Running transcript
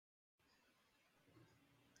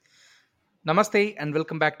Namaste and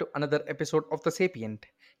welcome back to another episode of The Sapient.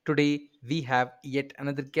 Today we have yet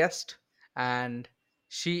another guest, and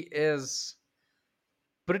she is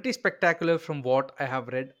pretty spectacular from what I have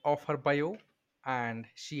read of her bio. And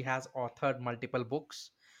she has authored multiple books,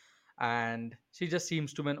 and she just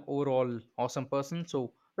seems to be an overall awesome person.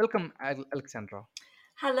 So, welcome, Alexandra.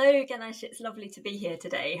 Hello, Ganesh. It's lovely to be here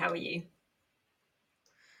today. How are you?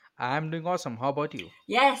 I'm doing awesome. How about you?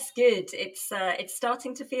 Yes, good. It's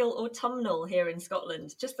starting to feel autumnal here in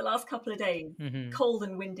Scotland. Just the last couple of days, Mm-hmm. cold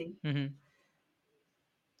and windy. Mm-hmm.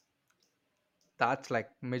 That's like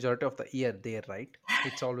majority of the year there, right?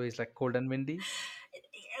 It's always like cold and windy.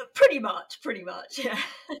 Pretty much, pretty much. Yeah,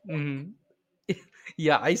 Mhm.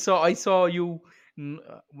 Yeah, I saw you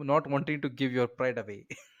not wanting to give your pride away.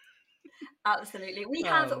 absolutely. We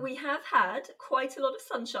have um we have had quite a lot of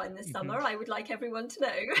sunshine this mhm, summer. I would like everyone to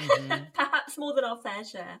know, mhm, perhaps more than our fair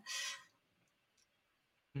share.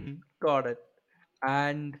 got it.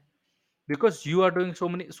 And because you are doing so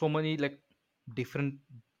many like different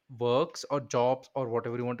works or jobs or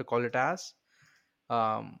whatever you want to call it as,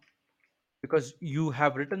 um because you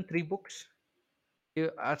have written three books,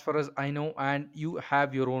 as far as I know, and you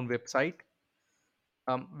have your own website,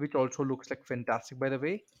 which also looks like fantastic, by the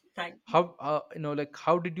way. Thank How, like,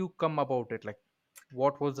 how did you come about it? Like,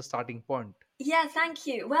 what was the starting point? Yeah, thank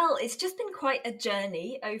you. Well, it's just been quite a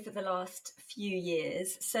journey over the last few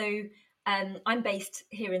years. I'm based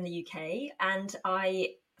here in the UK, and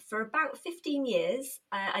for about 15 years,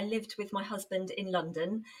 I lived with my husband in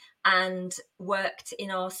London and worked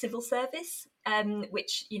in our civil service,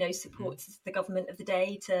 which Mhm, supports the government of the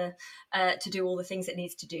day to do all the things it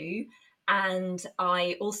needs to do. And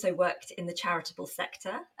I also worked in the charitable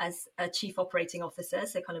sector as a chief operating officer,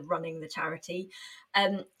 so kind of running the charity.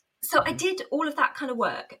 Um, so I mhm, did all of that kind of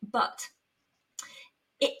work, but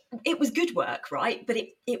it it was good work, right? But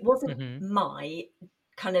it wasn't mhm, my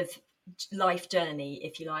kind of life journey,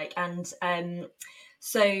 if you like. And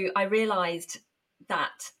so I realized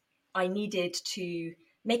that I needed to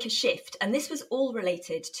make a shift, and this was all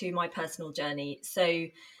related to my personal journey. So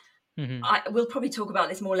mhm. I will probably talk about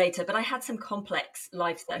this more later, but I had some complex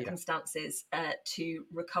life Yeah. circumstances to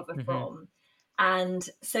recover Mhm, from. And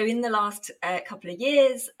so, in the last couple of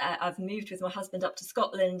years, I've moved with my husband up to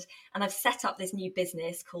Scotland, and I've set up this new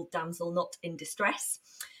business called Damsel Not in Distress,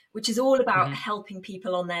 which is all about mhm, helping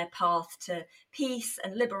people on their path to peace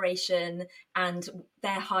and liberation and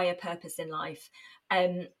their higher purpose in life.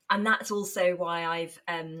 And that's also why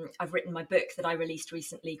I've written my book that I released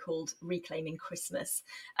recently called Reclaiming Christmas,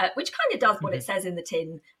 which kind of does what it mhm, says in the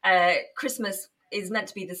tin. Christmas is meant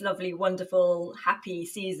to be this lovely, wonderful, happy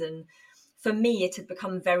season. For me, it had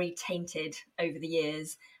become very tainted over the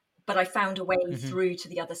years, but I found a way mhm, through to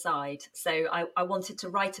the other side. So I wanted to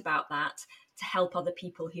write about that to help other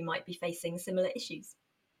people who might be facing similar issues.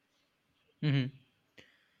 mhm.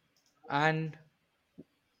 And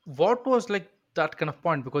what was like that kind of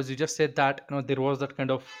point? Because you just said that there was that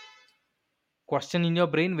kind of question in your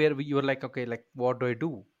brain where you were like, okay, like what do I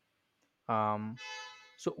do? Um,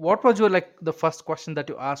 so what was your like the first question that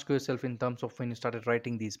you asked yourself in terms of when you started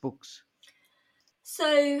writing these books?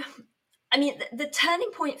 So, I mean, the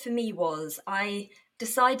turning point for me was I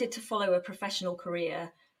decided to follow a professional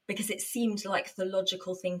career because it seemed like the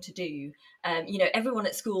logical thing to do. Everyone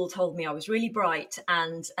at school told me I was really bright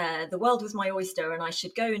and the world was my oyster, and I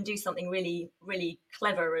should go and do something really, really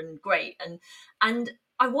clever and great. And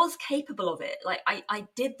I was capable of it. Like I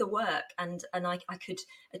did the work, and I could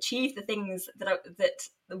achieve the things that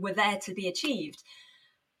were there to be achieved,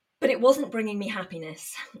 but it wasn't bringing me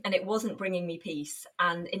happiness and it wasn't bringing me peace.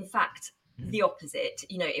 And in fact, the opposite.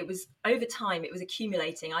 It was over time, it was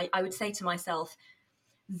accumulating. I would say to myself,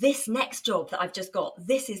 this next job that I've just got,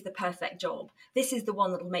 this is the perfect job. This is the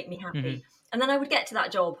one that will make me Mhm, happy. And then I would get to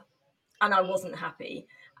that job and I wasn't happy.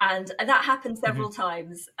 And that happened several mhm,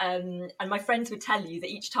 times. And my friends would tell you that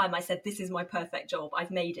each time I said, this is my perfect job,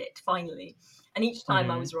 I've made it finally. And each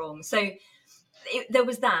time I mhm, was wrong. So there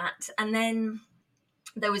was that. And then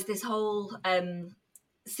there was this whole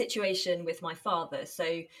situation with my father.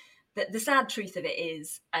 So the sad truth of it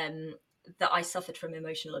is that I suffered from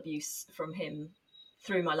emotional abuse from him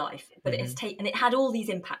through my life, but mhm, and it had all these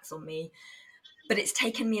impacts on me. But it's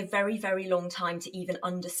taken me a very, very long time to even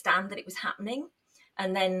understand that it was happening,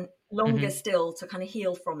 and then longer mhm, still to kind of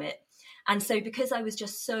heal from it. And so, because I was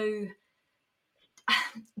just so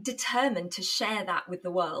determined to share that with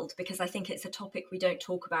the world, because I think it's a topic we don't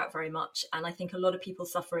talk about very much, and I think a lot of people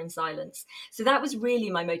suffer in silence. So that was really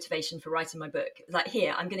my motivation for writing my book. Like,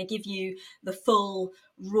 here, I'm going to give you the full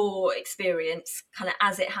raw experience kind of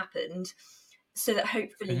as it happened, so that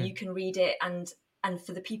hopefully you mhm, can read it and and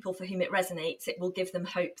for the people for whom it resonates, it will give them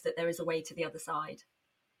hope that there is a way to the other side.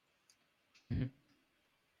 Mhm.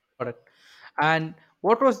 Got it. And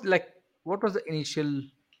what was the initial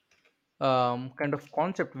kind of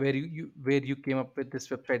concept where you came up with this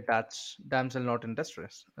website, that's damsel not in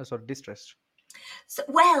distress, sorry, distressed? So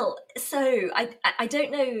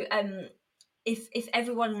don't know if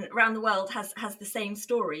everyone around the world has the same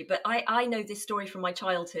story, but I know this story from my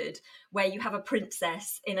childhood where you have a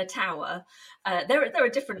princess in a tower. There are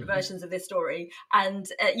different Mhm. versions of this story, and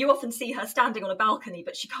you often see her standing on a balcony,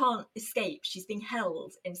 but she can't escape. She's being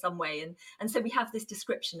held in some way, and so we have this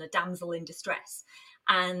description, a damsel in distress,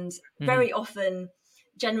 and Mhm. very often.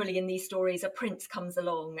 Generally, in these stories, a prince comes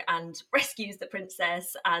along and rescues the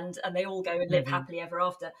princess, and they all go and live Mhm. happily ever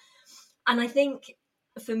after. And I think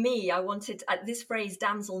for me, I wanted this phrase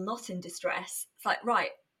 "damsel not in distress." It's like,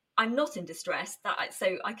 right, I'm not in distress,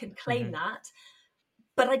 so I can claim Mhm. that,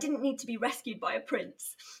 but I didn't need to be rescued by a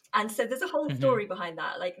prince. And so there's a whole Mhm. story behind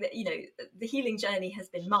that. Like, the healing journey has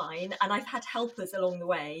been mine, and I've had helpers along the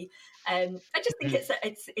way. I just think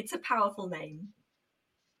Mhm. it's a powerful name.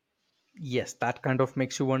 Yes, that kind of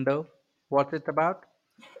makes you wonder what it's about.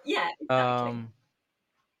 Yeah, exactly. um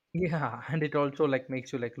yeah, and it also like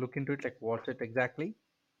makes you like look into it, like what's it exactly.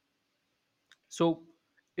 So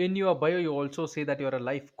in your bio you also say that you're a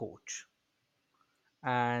life coach,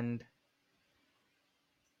 and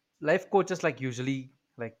life coaches like usually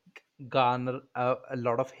like garner a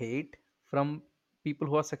lot of hate from people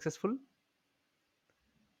who are successful.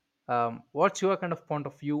 What's your kind of point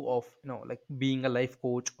of view of like being a life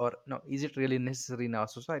coach, or no, is it really necessary in our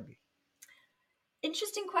society?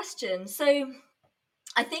 Interesting question. So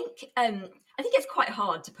I think it's quite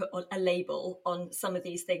hard to put on a label on some of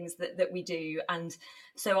these things that we do, and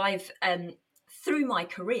so I've through my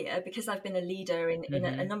career, because I've been a leader in a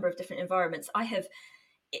Mm-hmm. number of different environments, I have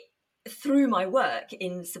through my work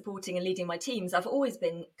in supporting and leading my teams, I've always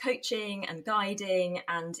been coaching and guiding,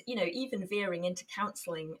 and even veering into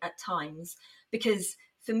counselling at times, because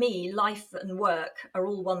for me, life and work are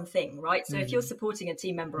all one thing, right? So if you're Mm-hmm. supporting a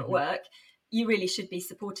team member at Mm-hmm. work, you really should be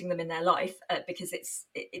supporting them in their life, because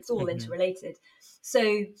it's all Mm-hmm. interrelated.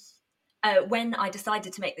 So when I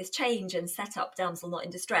decided to make this change and set up Damsel Not in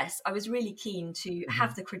Distress, I was really keen to Mm-hmm.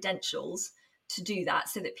 have the credentials to do that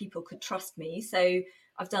so that people could trust me. So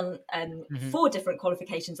I've done Mm-hmm. 4 different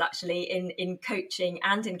qualifications actually in coaching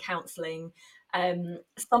and in counselling.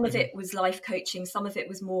 Some of Mm-hmm. it was life coaching, some of it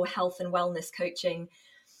was more health and wellness coaching.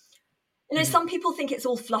 Mm-hmm. Some people think it's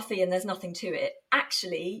all fluffy and there's nothing to it.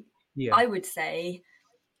 Actually, Yeah. I would say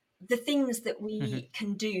the things that Mm-hmm. we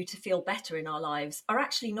can do to feel better in our lives are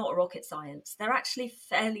actually not rocket science. They're actually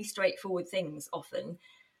fairly straightforward things often.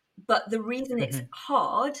 But the reason it's Mm-hmm.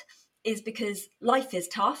 hard is because life is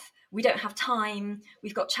tough. We don't have time.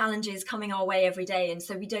 We've got challenges coming our way every day. And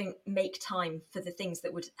so we don't make time for the things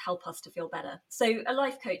that would help us to feel better. So a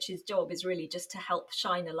life coach's job is really just to help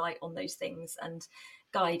shine a light on those things and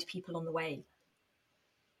guide people on the way.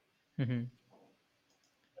 Mm-hmm.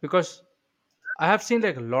 Because I have seen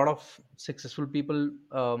like a lot of successful people,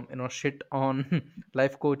 shit on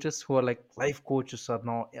life coaches who are like life coaches are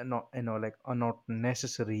not like are not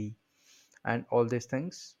necessary and all these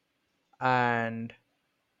things. And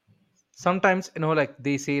sometimes like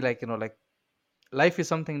they say like like life is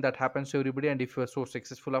something that happens to everybody, and if you are so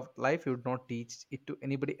successful of life, you would not teach it to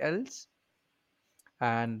anybody else.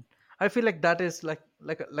 And I feel like that is like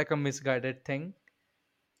a misguided thing,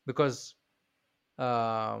 because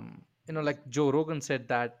like Joe Rogan said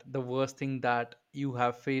that the worst thing that you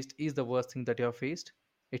have faced is the worst thing that you have faced.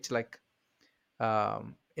 It's like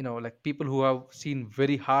like people who have seen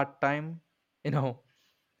very hard time, you know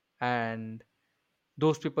and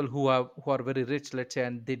those people who are very rich, let's say,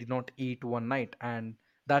 and they did not eat one night, and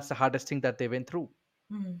that's the hardest thing that they went through,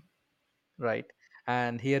 Mm. right?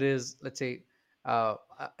 And here is, let's say,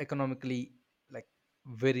 economically, like,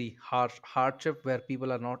 very harsh hardship where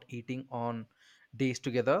people are not eating on days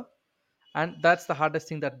together, and that's the hardest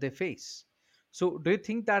thing that they face. So do you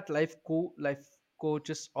think that life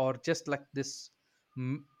coaches or just like this,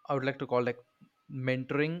 I would like to call like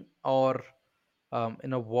mentoring, or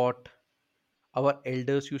what our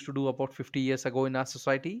elders used to do about 50 years ago in our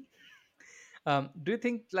society, do you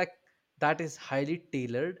think like that is highly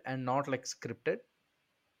tailored and not like scripted?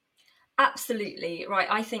 Absolutely right.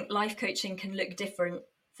 I think life coaching can look different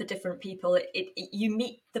for different people. You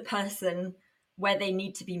meet the person where they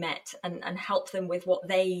need to be met, and help them with what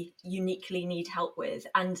they uniquely need help with.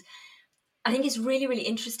 And I think it's really, really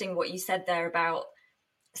interesting what you said there about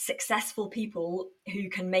successful people who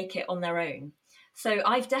can make it on their own. So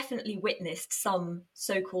I've definitely witnessed some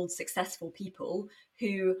so-called successful people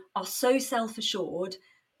who are so self-assured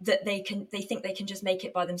that they think they can just make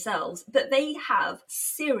it by themselves, but they have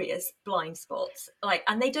serious blind spots, like,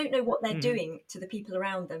 and they don't know what they're Mm-hmm. doing to the people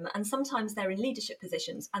around them, and sometimes they're in leadership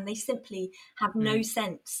positions and they simply have no Mm-hmm.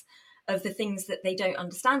 sense of the things that they don't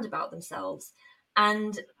understand about themselves.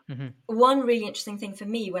 And Mm-hmm. one really interesting thing for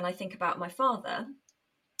me when I think about my father,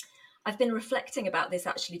 I've been reflecting about this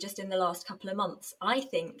actually just in the last couple of months. I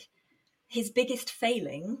think his biggest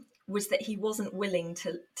failing was that he wasn't willing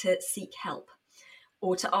to seek help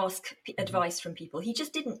or to ask Mm-hmm. advice from people. He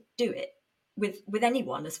just didn't do it with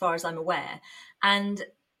anyone, as far as I'm aware. And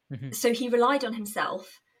Mm-hmm. so he relied on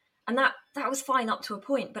himself, and that was fine up to a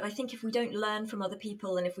point. But I think if we don't learn from other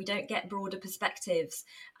people, and if we don't get broader perspectives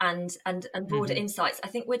and broader Mm-hmm. insights, I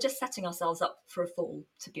think we're just setting ourselves up for a fall,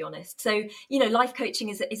 to be honest. So, you know, life coaching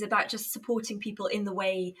is about just supporting people in the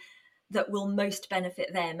way that will most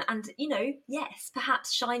benefit them, and, you know, yes,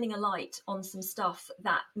 perhaps shining a light on some stuff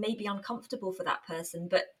that may be uncomfortable for that person,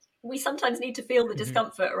 but we sometimes need to feel the Mm-hmm.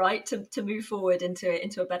 discomfort, right, to move forward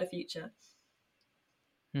into a better future.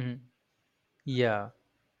 Mm-hmm. Yeah,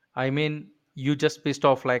 I mean, you just pissed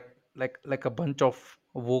off like a bunch of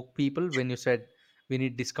woke people when you said we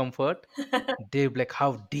need discomfort. They're like,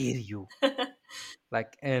 how dare you?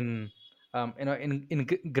 Like in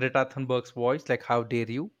Greta Thunberg's voice, like how dare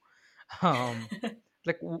you? Um,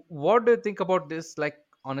 like what do you think about this? Like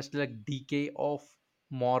honestly, like decay of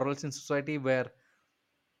morals in society, where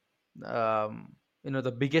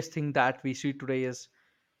the biggest thing that we see today is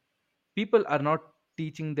people are not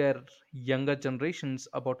teaching their younger generations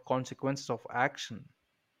about consequences of action.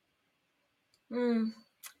 Mm,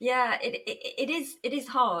 yeah, it is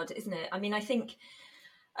hard, isn't it? I mean, I think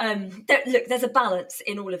look, there's a balance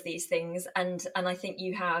in all of these things, and I think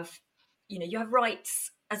you have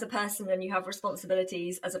rights as a person and you have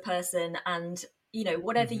responsibilities as a person, and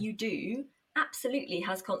whatever Hmm. you do absolutely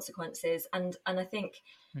has consequences, and I think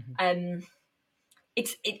Hmm. um,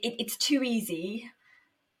 it's too easy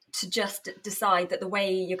to just decide that the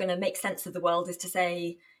way you're going to make sense of the world is to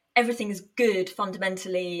say everything is good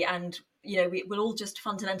fundamentally, and we will all just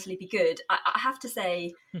fundamentally be good. I have to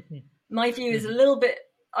say my view is a Hmm. little bit,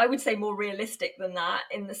 I would say, more realistic than that,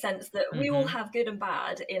 in the sense that we all Hmm. have good and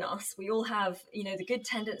bad in us. We all have, the good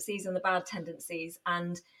tendencies and the bad tendencies.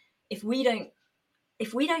 And if we don't,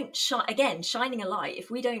 again, shining a light,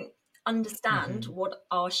 if we don't understand Hmm. what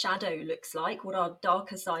our shadow looks like, what our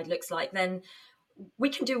darker side looks like, then we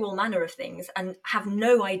can do all manner of things and have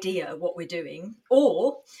no idea what we're doing.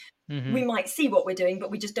 Or we Hmm. might see what we're doing,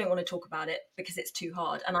 but we just don't want to talk about it because it's too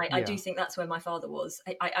hard. And I do Yeah. think that's where my father was.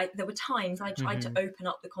 There were times I tried to Hmm. open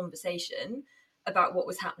up the conversation about what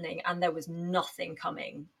was happening, and there was nothing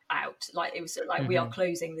coming out. Like, it was sort of like, we are Hmm.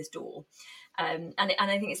 closing this door, and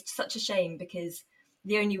I think it's such a shame, because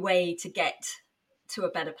the only way to get to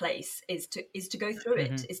a better place is to go through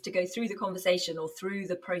it, Hmm. is to go through the conversation or through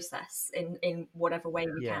the process in whatever way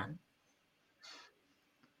we Yeah. can.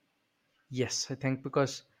 Yes, I think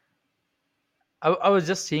because I was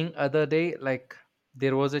just seeing other day, like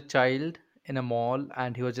there was a child in a mall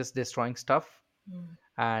and he was just destroying stuff, Mm.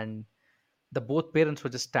 and the both parents were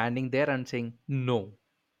just standing there and saying no,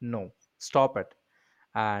 no, stop it.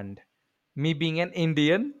 And me being an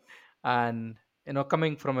Indian, and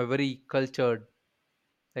coming from a very cultured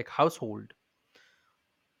like household,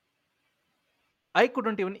 I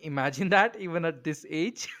couldn't even imagine that even at this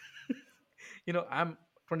age. I'm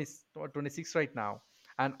 20 or 26 right now,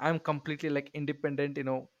 and I'm completely like independent.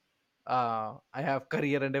 I have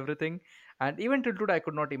career and everything, and even till today I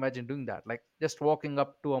could not imagine doing that, like just walking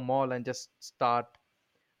up to a mall and just start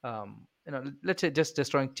let's say just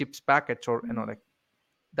destroying chips packets, or Mm. like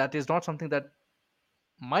that is not something that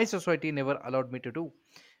my society never allowed me to do.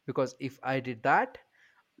 Because if I did that,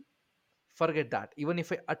 forget that. Even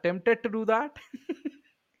if I attempted to do that,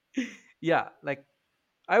 yeah, like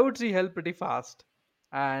I would see hell pretty fast.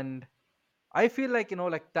 And I feel like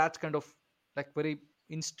like that's kind of like very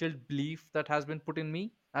instilled belief that has been put in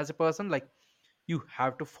me as a person, like you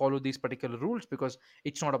have to follow these particular rules because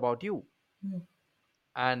it's not about you. Mm.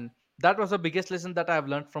 And that was the biggest lesson that I have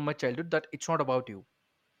learned from my childhood, that it's not about you.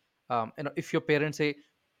 If your parents say,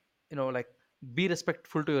 like be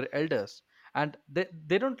respectful to your elders, and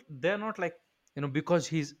they're not like, because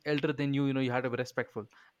he's elder than you, you have to be respectful.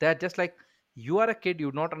 They're just like, you are a kid,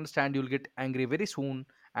 you not understand, you'll get angry very soon,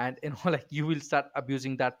 and like you will start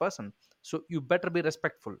abusing that person, so you better be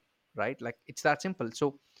respectful, right? Like it's that simple.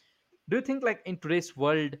 So do you think like in today's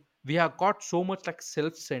world we have got so much like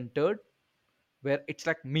self-centered, where it's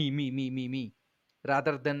like me, me, me, me, me,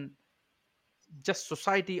 rather than just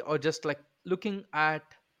society, or just like looking at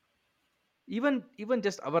even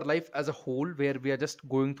just our life as a whole, where we are just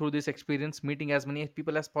going through this experience, meeting as many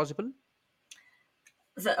people as possible.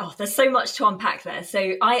 There's so much to unpack there.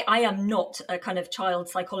 So I am not a kind of child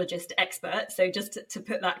psychologist expert. So just to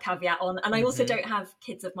put that caveat on, and I also Mm-hmm. don't have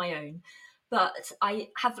kids of my own, but I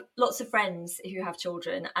have lots of friends who have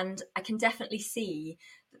children, and I can definitely see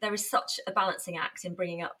that there is such a balancing act in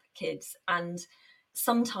bringing up kids, and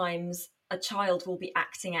sometimes a child will be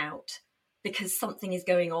acting out because something is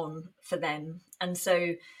going on for them, and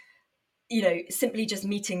so simply just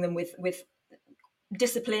meeting them with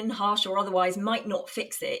discipline, harsh or otherwise, might not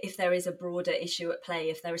fix it if there is a broader issue at play,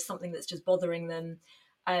 if there is something that's just bothering them.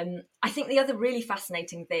 I think the other really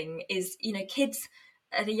fascinating thing is, kids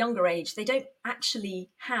at a younger age, they don't actually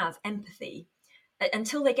have empathy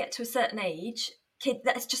until they get to a certain age.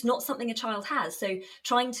 That's just not something a child has. So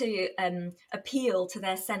trying to appeal to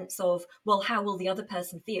their sense of, well, how will the other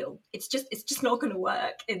person feel, it's just not going to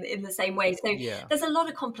work in the same way. So Yeah. there's a lot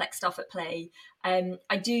of complex stuff at play.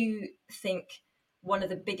 I do think one of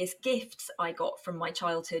the biggest gifts I got from my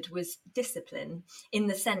childhood was discipline, in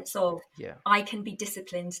the sense of Yeah. I can be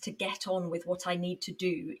disciplined to get on with what I need to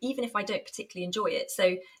do, even if I don't particularly enjoy it.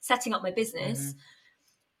 So setting up my business, Mm-hmm.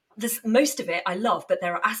 this most of it I love, but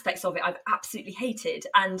there are aspects of it I've absolutely hated.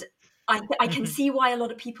 And I can Mm-hmm. see why a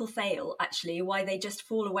lot of people fail, actually, why they just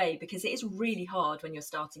fall away, because it is really hard when you're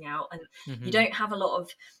starting out and you Mm-hmm. don't have a lot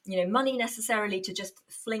of money necessarily to just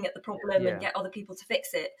fling at the problem and Yeah. get other people to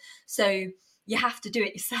fix it. So you have to do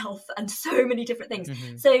it yourself and so many different things.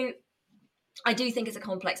 Mm-hmm. So I do think it's a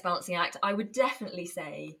complex balancing act. I would definitely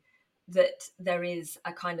say that there is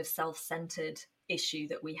a kind of self-centered issue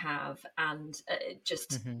that we have, and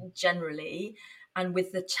just Mm-hmm. generally, and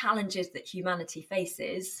with the challenges that humanity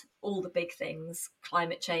faces, all the big things,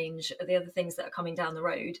 climate change, the other things that are coming down the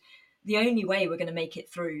road, the only way we're going to make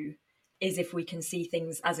it through is if we can see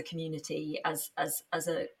things as a community, as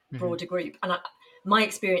a Mm-hmm. broader group. And my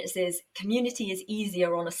experience is community is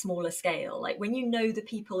easier on a smaller scale. Like when you know the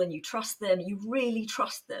people and you trust them, you really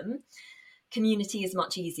trust them, community is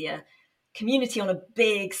much easier. Community on a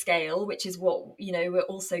big scale, which is what we're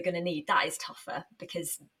also going to need, that is tougher,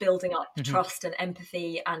 because building up Mm-hmm. trust and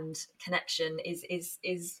empathy and connection is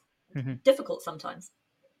Mm-hmm. difficult sometimes.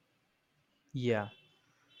 Yeah.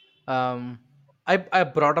 I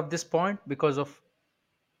brought up this point because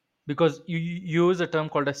you use a term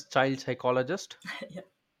called as child psychologist, Yeah.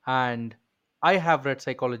 and I have read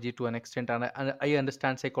psychology to an extent, and I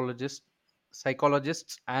understand psychologists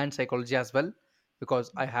and psychology as well,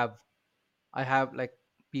 because I have like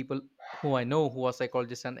people who I know who are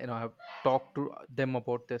psychologists, and I have talked to them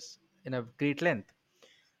about this in a great length.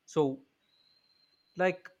 So,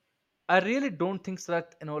 like, I really don't think so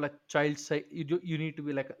that like you need to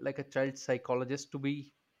be like a child psychologist to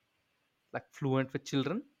be like fluent with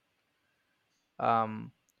children,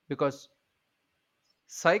 um because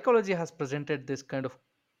psychology has presented this kind of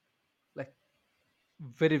like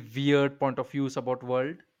very weird point of views about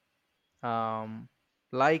world.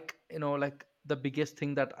 Like, like the biggest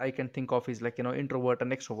thing that I can think of is like, introvert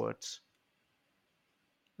and extroverts,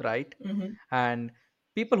 right? Hmm. And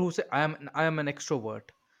people who say I am an extrovert,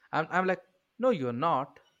 I'm like, no, you're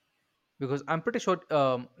not. Because I'm pretty sure,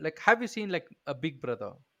 like, have you seen like a Big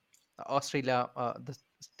Brother, Australia, the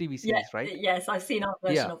TV Yeah. series, right? Yes, I've seen our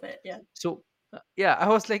version Yeah. of it. Yeah. So yeah, I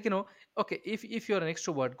was like, okay, if you're an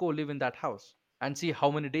extrovert, go live in that house and see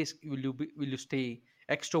how many days will you stay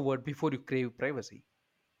extrovert before you crave privacy,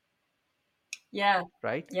 Yeah.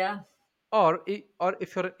 right? Yeah. Or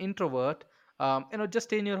if you're an introvert, just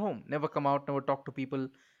stay in your home, never come out, never talk to people,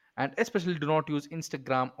 and especially do not use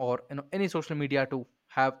Instagram or any social media to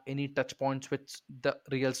have any touch points with the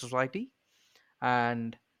real society.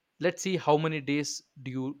 And let's see how many days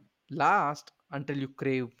do you last until you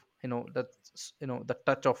crave that the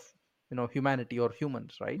touch of humanity or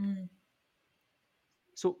humans, right? Mm.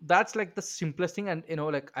 So that's like the simplest thing. And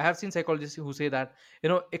like, I have seen psychologists who say that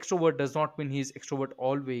extrovert does not mean he's extrovert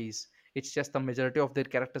always. It's just the majority of their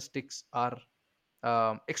characteristics are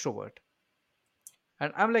extrovert.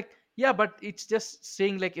 And I'm like, yeah, but it's just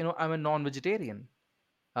saying like, I'm a non-vegetarian.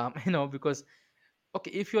 Because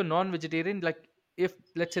okay, if you're non-vegetarian, like, if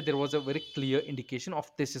let's say there was a very clear indication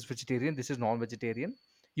of this is vegetarian, this is non-vegetarian,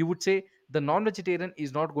 you would say the non-vegetarian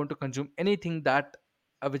is not going to consume anything that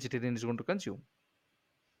a vegetarian is going to consume,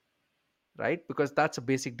 right? Because that's a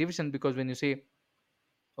basic division. Because when you say,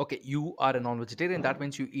 okay, you are a non-vegetarian, that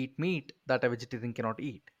means you eat meat that a vegetarian cannot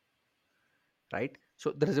eat, right?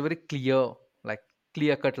 So there is a very like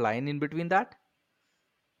clear cut line in between that.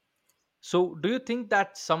 So do you think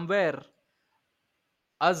that somewhere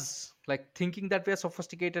us like thinking that we are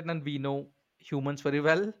sophisticated and we know humans very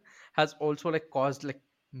well has also like caused like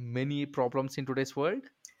many problems in today's world.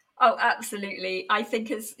 Oh, absolutely. I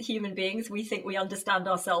think as human beings, we think we understand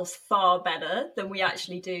ourselves far better than we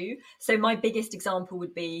actually do. So, my biggest example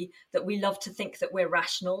would be that we love to think that we're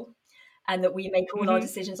rational and that we make all our Hmm.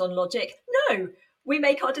 decisions on logic. No, we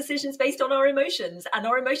make our decisions based on our emotions, and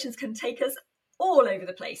our emotions can take us all over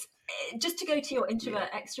the place. Just to go to your Yeah.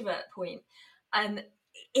 introvert extrovert point, um,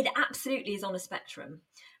 it absolutely is on a spectrum.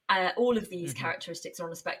 All of these Hmm. characteristics are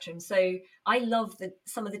on a spectrum. So I love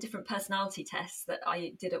some of the different personality tests that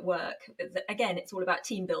I did at work. Again, it's all about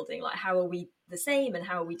team building, like how are we the same and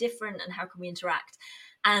how are we different and how can we interact.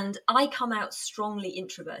 And I come out strongly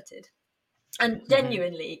introverted. And Hmm.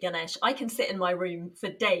 genuinely, Ganesh, I can sit in my room for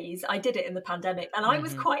days. I did it in the pandemic and I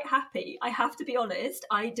was Hmm. quite happy. I have to be honest.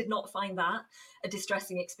 I did not find that a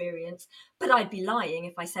distressing experience, but I'd be lying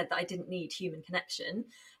if I said that I didn't need human connection.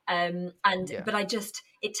 Yeah. But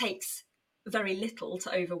it takes very little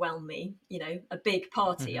to overwhelm me. You know, a big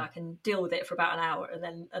party, Hmm. I can deal with it for about an hour and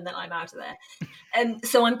then I'm out of there.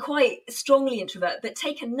 So I'm quite strongly introvert, but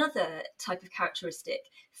take another type of characteristic,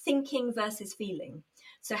 thinking versus feeling.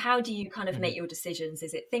 So how do you kind of Hmm. make your decisions?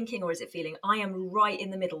 Is it thinking or is it feeling? I am right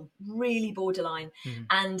in the middle, really borderline. Hmm.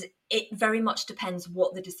 And it very much depends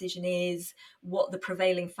what the decision is, what the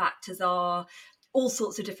prevailing factors are. All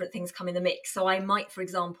sorts of different things come in the mix. So I might, for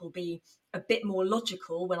example, be a bit more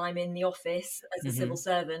logical when I'm in the office as a civil Hmm.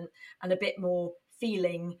 servant and a bit more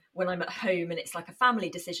feeling when I'm at home and it's like a family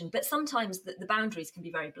decision. But sometimes the boundaries can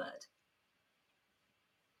be very blurred.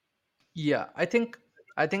 Yeah, I think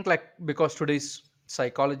like because today's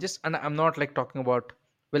psychologists, and I'm not like talking about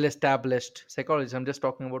well established psychologists, I'm just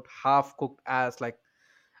talking about half cooked as like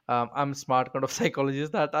I'm smart kind of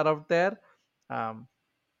psychologists that are out there. um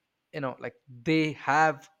like they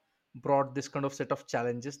have brought this kind of set of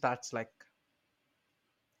challenges that's like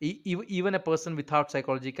even a person without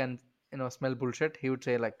psychology can smell bullshit. He would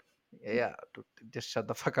say like, yeah, dude, just shut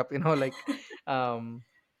the fuck up, like um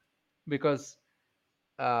because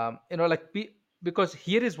like because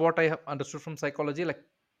here is what I have understood from psychology. Like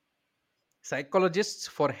psychologists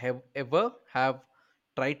ever have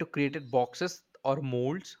tried to create boxes or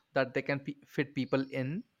molds that they can fit people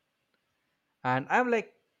in, and I'm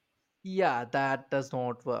like, yeah, that does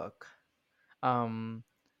not work. um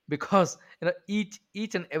because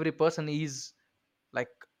each and every person is like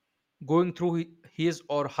going through his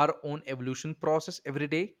or her own evolution process every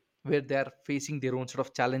day, where they are facing their own sort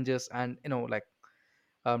of challenges and like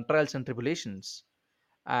trials and tribulations.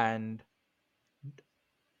 And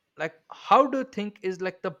like how do you think is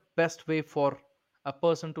like the best way for a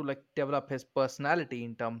person to like develop his personality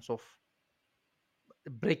in terms of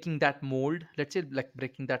breaking that mold, let's say like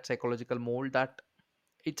breaking that psychological mold that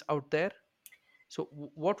it's out there? So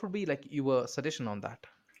what would be like your suggestion on that?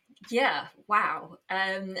 Yeah, wow.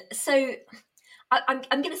 I'm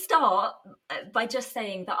going to start by just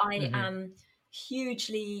saying that I Mm-hmm. am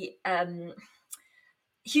hugely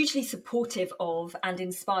hugely supportive of and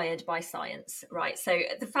inspired by science, right? So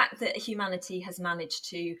the fact that humanity has managed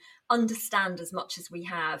to understand as much as we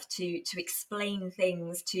have, to explain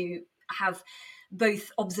things, to have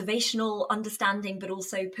both observational understanding but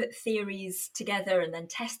also put theories together and then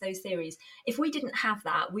test those theories. If we didn't have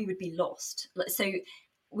that, we would be lost. So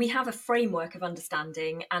we have a framework of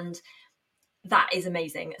understanding, and that is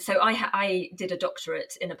amazing. So I did a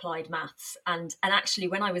doctorate in applied maths, and actually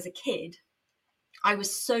when I was a kid, I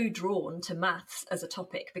was so drawn to maths as a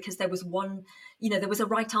topic because there was one, there was a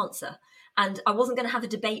right answer. And I wasn't going to have a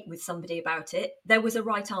debate with somebody about it. There was a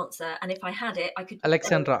right answer. And if I had it, I could say,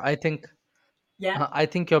 Alexandra, yeah, I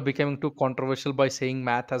think you're becoming too controversial by saying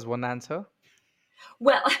math as one answer.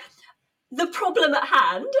 well, the problem at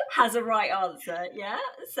hand has a right answer. Yeah.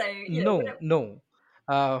 So, No, no.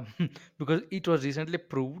 uh, because it was recently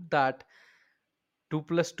proved that 2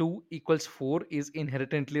 plus 2 equals 4 is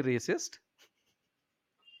inherently racist.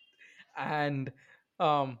 And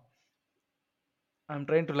um I'm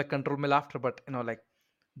trying to like control my laughter, but like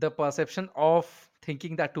the perception of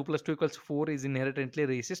thinking that 2 plus 2 equals 4 is inherently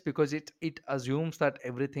racist because it assumes that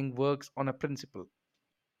everything works on a principle.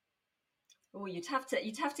 oh, you'd have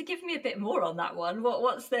to give me a bit more on that one.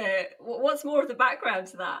 What's more of the background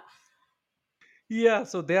to that? Yeah,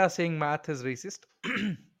 so they are saying math is racist.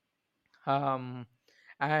 um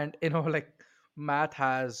and like math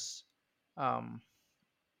has, um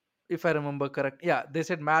if I remember correct, yeah, they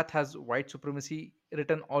said math has white supremacy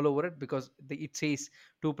written all over it because it says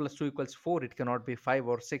 2 plus 2 equals 4. It cannot be 5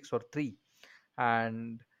 or 6 or 3.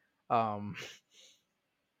 And um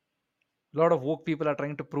a lot of woke people are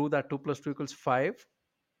trying to prove that 2 plus 2 equals 5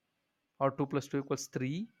 or 2 plus 2 equals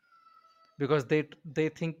 3. because they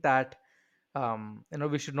think that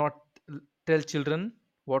we should not tell children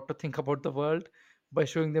what to think about the world by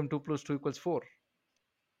showing them 2 plus 2 equals 4.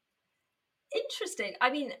 Interesting. I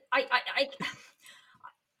mean,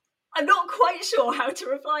 I'm not quite sure how to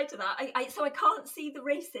reply to that. So I can't see the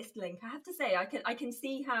racist link. I have to say, I can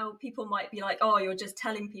see how people might be like, "Oh, you're just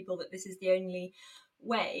telling people that this is the only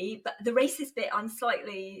way," but the racist bit, I'm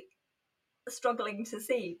slightly struggling to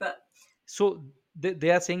see. But So they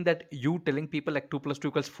are saying that you telling people like 2 plus 2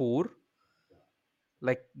 equals 4,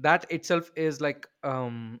 like that itself is like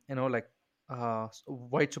like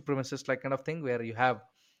white supremacist like kind of thing, where you have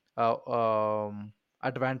uh, um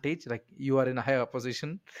advantage, like you are in a higher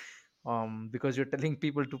position because you're telling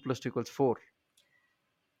people 2 plus 2 equals 4.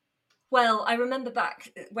 well, I remember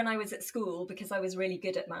back when I was at school because I was really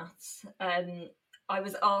good at maths. I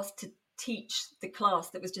was asked to teach the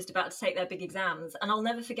class that was just about to take their big exams, and I'll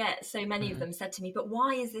never forget. So many of Hmm. them said to me, "But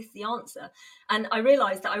why is this the answer?" And I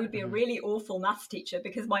realised that I would be a Hmm. really awful maths teacher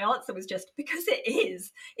because my answer was just because it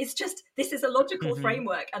is. It's just this is a logical Hmm.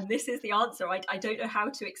 framework, and this is the answer. I don't know how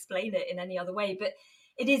to explain it in any other way, but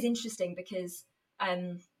it is interesting because.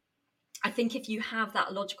 I think if you have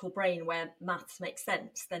that logical brain where maths makes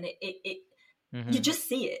sense, then it you Hmm. just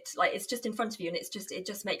see it, like it's just in front of you, and it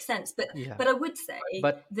just makes sense. But Yeah, but I would say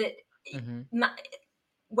but that hmm ma-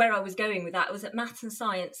 where I was going with that was that maths and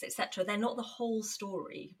science, etc., they're not the whole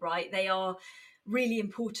story, right? They are really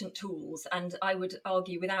important tools, and I would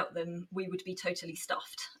argue without them we would be totally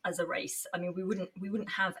stuffed as a race. I mean, we wouldn't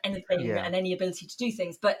have anything yeah. and any ability to do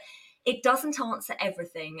things, but it doesn't answer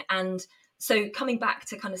everything. And so coming back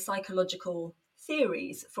to kind of psychological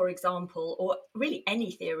theories, for example, or really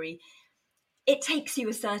any theory, it takes you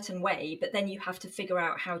a certain way, but then you have to figure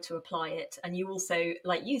out how to apply it. And you also,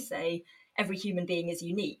 like you say, every human being is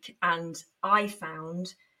unique. And I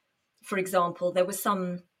found, for example, there were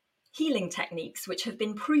some healing techniques which have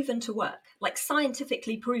been proven to work, like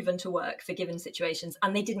scientifically proven to work for given situations,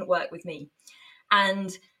 and they didn't work with me.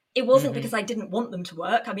 And it wasn't Hmm. because I didn't want them to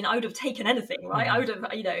work. I mean, I would have taken anything, right? I Hmm. would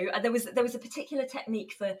have, there was a particular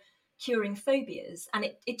technique for curing phobias, and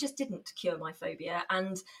it just didn't cure my phobia.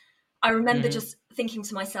 And I remember Hmm. just thinking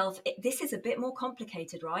to myself, this is a bit more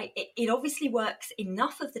complicated, right? It obviously works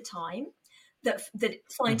enough of the time that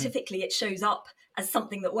Hmm. scientifically it shows up as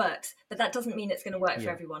something that works, but that doesn't mean it's going to work for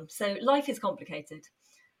Yeah. everyone. So life is complicated.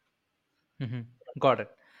 Hmm. Got it.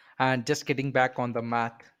 And just getting back on the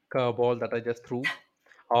math curveball that I just threw,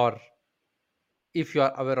 or if you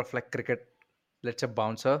are aware of like cricket, let's say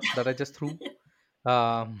bouncer that I just threw.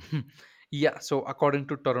 um, yeah, so according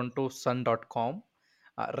to torontosun.com,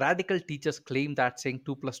 radical teachers claim that saying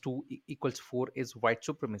 2 plus 2 equals 4 is white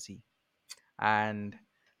supremacy, and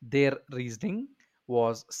their reasoning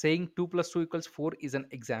was saying 2 plus 2 equals 4 is an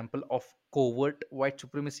example of covert white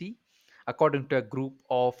supremacy, according to a group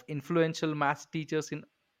of influential math teachers in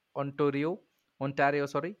ontario,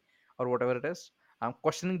 sorry, or whatever it is.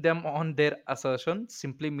 Questioning them on their assertion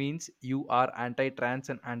simply means you are anti-trans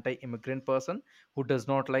and anti-immigrant person who does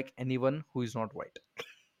not like anyone who is not white.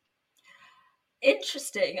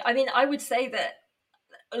 Interesting. I mean, I would say that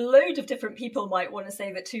a load of different people might want to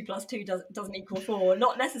say that 2 plus 2 doesn't equal 4,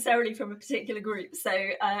 not necessarily from a particular group. So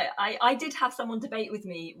I did have someone debate with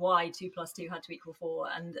me why 2 plus 2 had to equal 4,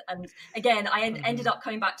 and again ended Mhm, up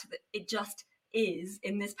coming back to that it just is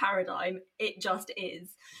in this paradigm. It just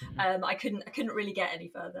is. mhm. I couldn't really get any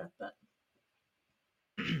further, but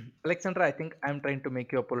Alexandra, I think I'm trying to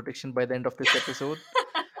make you a politician by the end of this episode,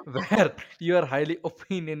 where you are highly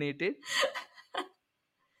opinionated.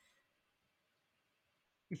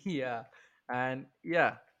 Yeah, and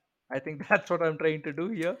yeah, I think that's what I'm trying to do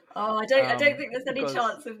here. oh, I don't think there's any Because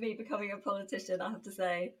chance of me becoming a politician. I have to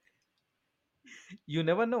say, you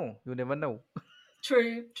never know, you never know.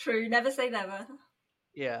 true, true. Never say never.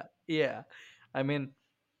 Yeah, yeah. I mean,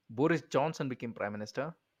 Boris Johnson became prime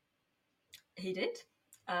minister. He did.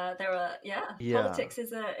 There are, yeah. Yeah. Politics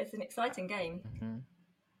is an exciting game. Mhm.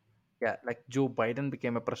 Yeah, like Joe Biden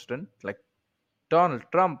became a president, like Donald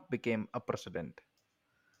Trump became a president.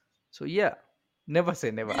 So yeah, never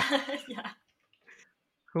say never. Yeah.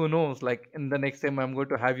 Who knows? Like in the next time I'm going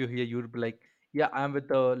to have you here, you'll be like, yeah, I'm with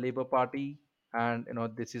the Labour Party, and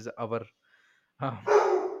this is our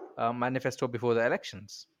manifesto before the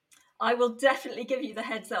elections. I will definitely give you the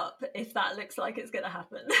heads up if that looks like it's going to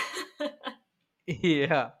happen.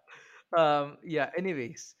 Yeah. Yeah.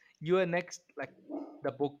 Anyways, your next, like,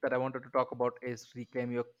 the book that I wanted to talk about is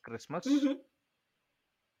Reclaim Your Christmas. Mhm.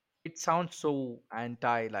 It sounds so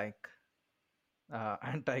anti, like,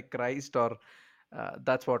 anti-Christ, or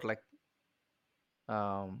that's what, like,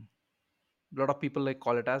 a lot of people like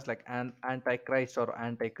call it as like an anti-Christ or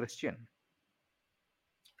anti-Christian.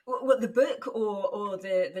 What, the book or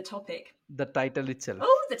the topic? The title itself.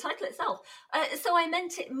 Oh, the title itself. So I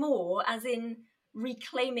meant it more as in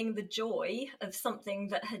reclaiming the joy of something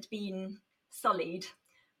that had been sullied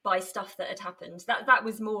by stuff that had happened. That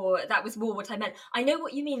was more what I meant. I know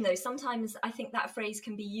what you mean though. Sometimes I think that phrase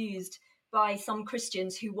can be used by some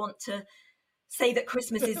Christians who want to say that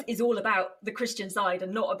Christmas is all about the Christian side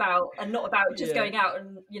and not about just Yeah. going out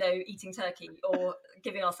and eating turkey or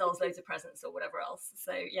giving ourselves loads of presents or whatever else.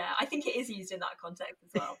 So yeah, I think it is used in that context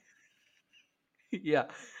as well. Yeah,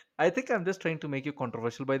 I think I'm just trying to make you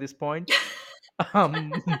controversial by this point.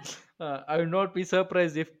 um I would not be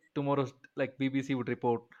surprised if tomorrow, like, BBC would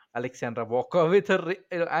report Alexandra Walker with her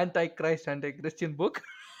anti-Christ, anti-Christian book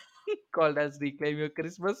called as Reclaim Your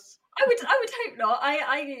Christmas. I would hope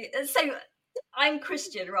not. So I'm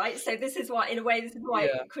Christian, right? So this is why, in a way, this is why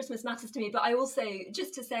Yeah. Christmas matters to me. But I also,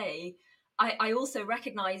 just to say, I also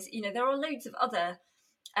recognise, there are loads of other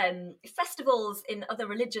festivals in other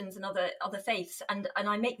religions and other faiths, and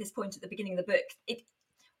I make this point at the beginning of the book.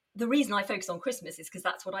 The reason I focus on Christmas is because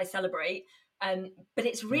that's what I celebrate. But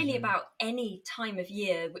it's really Hmm. about any time of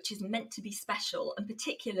year which is meant to be special, and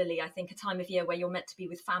particularly, I think, a time of year where you're meant to be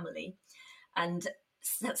with family and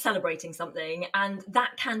celebrating something, and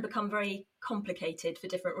that can become very complicated for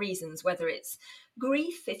different reasons, whether it's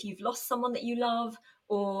grief if you've lost someone that you love,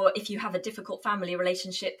 or if you have a difficult family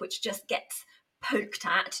relationship which just gets poked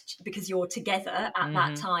at because you're together at that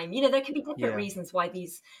Hmm. time. There can be different Yeah. reasons why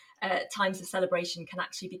these times of celebration can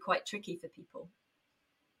actually be quite tricky for people.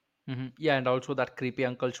 Yeah, and also that creepy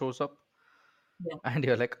uncle shows up, Yeah. and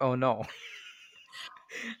you're like, oh no.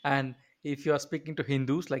 And if you are speaking to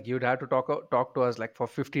Hindus, like, you'd have to talk to us like for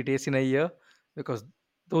 50 days in a year, because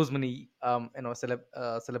those many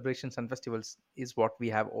celebrations and festivals is what we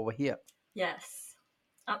have over here. Yes,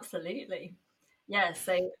 absolutely. Yeah,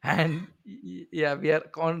 so And yeah, we are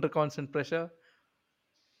under constant pressure.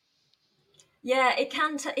 yeah,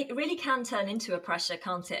 it really can turn into a pressure,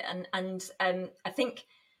 can't it? And I think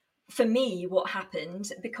for me, what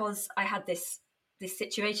happened, because I had this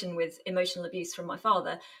situation with emotional abuse from my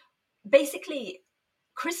father, basically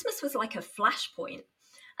Christmas was like a flashpoint.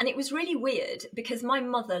 And it was really weird because my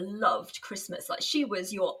mother loved Christmas. Like, she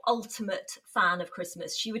was your ultimate fan of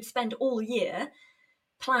Christmas. She would spend all year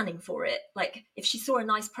planning for it. Like, if she saw a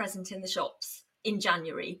nice present in the shops in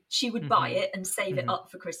January, she would buy Hmm. it and save it Hmm. up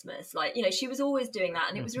for Christmas. Like, she was always doing that,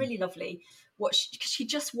 and it was Hmm. really lovely. She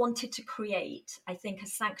just wanted to create, I think, a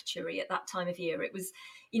sanctuary at that time of year. It was,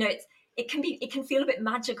 it can feel a bit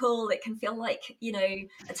magical. It can feel like,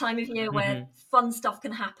 a time of year where Hmm. fun stuff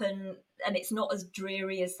can happen and it's not as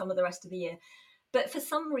dreary as some of the rest of the year. But for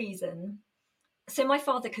some reason, so my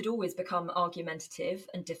father could always become argumentative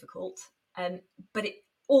and difficult, but it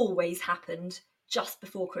always happened just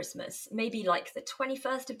before Christmas, maybe like the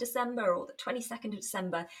 21st of December or the 22nd of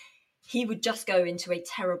December. He would just go into a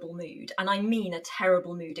terrible mood. And I mean a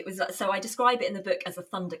terrible mood. It was so I describe it in the book as a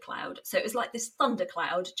thundercloud. So it was like this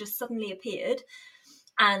thundercloud just suddenly appeared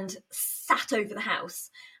and sat over the house.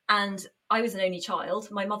 And I was an only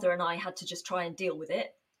child. My mother and I had to just try and deal with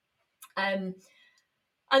it. Um,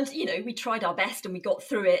 and we tried our best and we got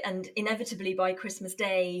through it, and inevitably by Christmas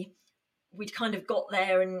Day we'd kind of got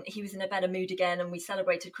there and he was in a better mood again, and we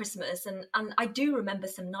celebrated Christmas, and I do remember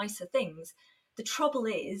some nicer things. The trouble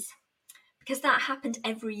is, because that happened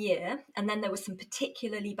every year and then there were some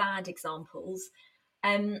particularly bad examples,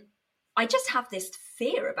 um I just have this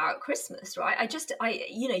fear about Christmas, right?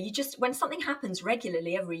 You just, when something happens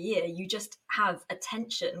regularly every year, you just have a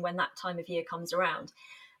tension when that time of year comes around.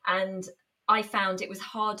 And I found it was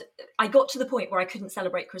hard. I got to the point where I couldn't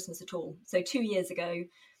celebrate Christmas at all. So 2 years ago,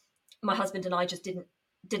 my husband and I just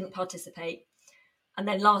didn't participate. And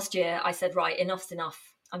then last year I said, right, enough's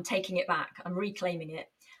enough. I'm taking it back. I'm reclaiming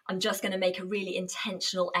it. I'm just going to make a really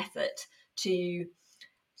intentional effort to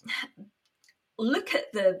look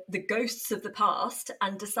at the ghosts of the past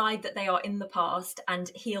and decide that they are in the past and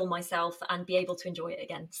heal myself and be able to enjoy it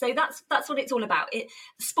again. So that's what it's all about. It,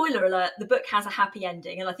 spoiler alert, the book has a happy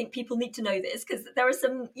ending, and I think people need to know this because there are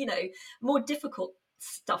some more difficult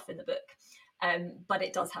stuff in the book, but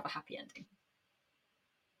it does have a happy ending.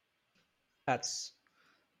 That's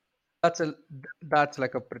that's a that's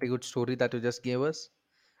like a pretty good story that you just gave us.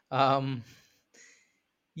 Um,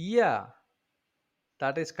 yeah,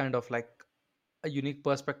 that is kind of like a unique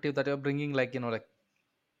perspective that you're bringing. Like,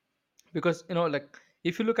 because, like,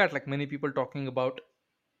 if you look at, like, many people talking about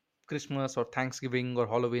Christmas or Thanksgiving or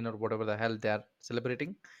Halloween or whatever the hell they are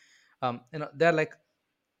celebrating, they're like,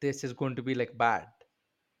 this is going to be like bad.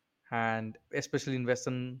 And especially in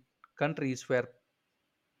Western countries where,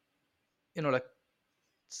 like,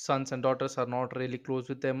 sons and daughters are not really close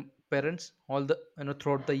with their parents all the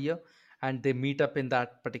throughout the year, and they meet up in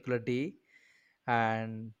that particular day,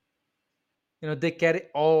 and they carry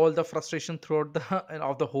all the frustration throughout the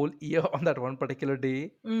of the whole year on that one particular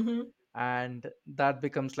day, Hmm. and that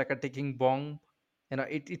becomes like a ticking bomb.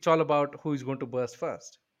 It's all about who is going to burst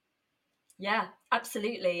first. Yeah,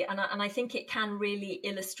 absolutely. And I think it can really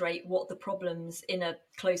illustrate what the problems in a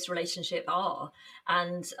close relationship are.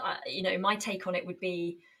 And, my take on it would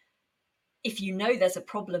be, if you know there's a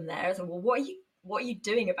problem there, then, well, what are you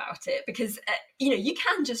doing about it? Because you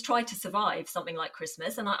can just try to survive something like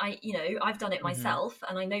Christmas, and I've done it Hmm. myself,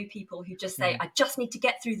 and I know people who just say, Hmm. I just need to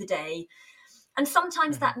get through the day. And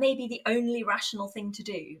sometimes Hmm. that may be the only rational thing to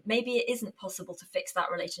do. Maybe it isn't possible to fix that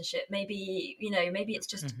relationship. Maybe it's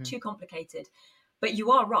just Hmm. too complicated. But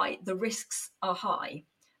you are right, the risks are high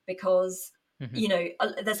because Hmm.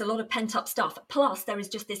 there's a lot of pent up stuff. Plus, there is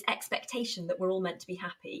just this expectation that we're all meant to be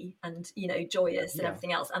happy and joyous and Yeah.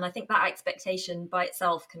 everything else. And I think that expectation by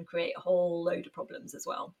itself can create a whole load of problems as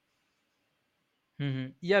well.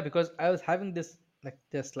 Yeah, because I was having this like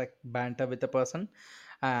just like banter with a person,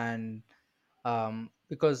 and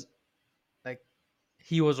because like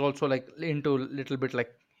he was also like into little bit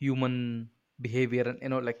like human behavior,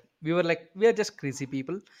 and like we are just crazy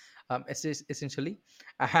people, essentially.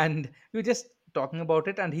 And we were just talking about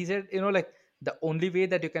it, and he said, like the only way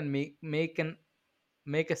that you can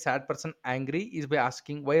make a sad person angry is by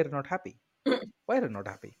asking why you're not happy, why you're not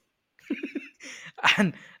happy.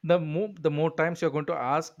 And the more times you're going to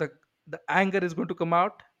ask, the anger is going to come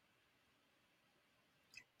out.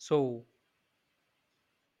 So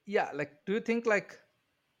yeah, like do you think like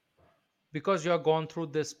because you have gone through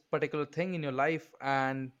this particular thing in your life,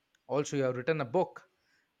 and also you have written a book,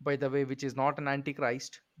 by the way, which is not an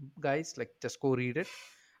antichrist, guys, like just go read it.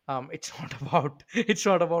 It's not about it's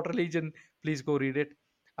not about religion, please go read it.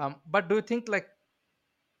 But do you think like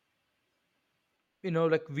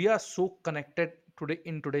like we are so connected today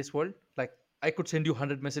in today's world, like I could send you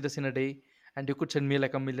 100 messages in a day, and you could send me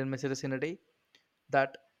like a million messages in a day,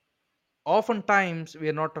 that oftentimes we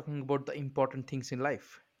are not talking about the important things in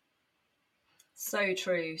life. So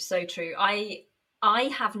true, so true. I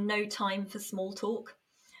have no time for small talk.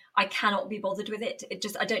 I cannot be bothered with it.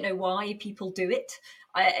 I don't know why people do it.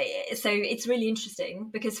 So it's really interesting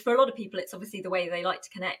because for a lot of people, it's obviously the way they like to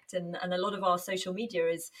connect, and a lot of our social media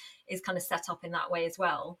is kind of set up in that way as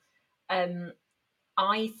well. Um,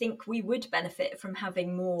 I think we would benefit from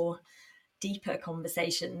having more deeper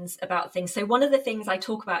conversations about things. So one of the things I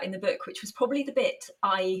talk about in the book, which was probably the bit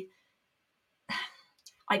I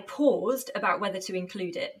paused about whether to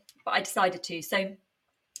include it, but I decided to. So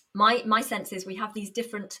my sense is we have these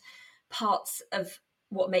different parts of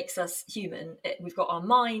what makes us human. We've got our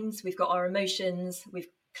minds, we've got our emotions, we've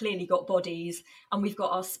clearly got bodies, and we've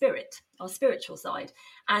got our spirit, our spiritual side.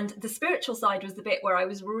 And the spiritual side was the bit where I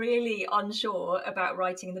was really unsure about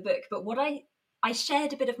writing the book. But I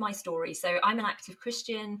shared a bit of my story. So I'm an active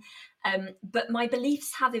Christian, but my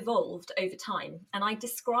beliefs have evolved over time. And I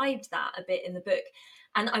described that a bit in the book.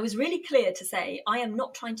 And I was really clear to say, I am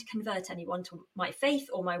not trying to convert anyone to my faith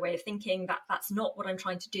or my way of thinking. That's not what I'm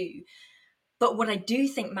trying to do. But what I do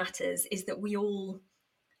think matters is that we all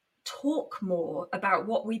talk more about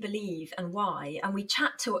what we believe and why, and we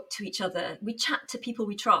chat to each other. We chat to people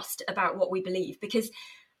we trust about what we believe, because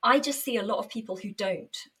I just see a lot of people who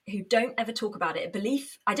don't ever talk about it.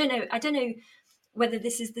 Belief, I don't know whether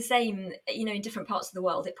this is the same, in different parts of the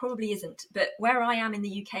world. It probably isn't. But where I am in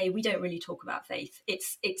the UK, we don't really talk about faith.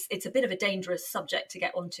 It's a bit of a dangerous subject to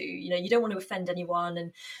get onto. You don't want to offend anyone,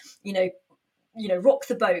 and you know, rock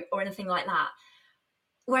the boat or anything like that.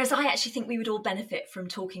 Whereas I actually think we would all benefit from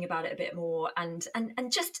talking about it a bit more, and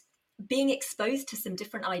just being exposed to some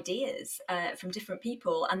different ideas from different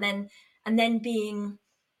people, and then being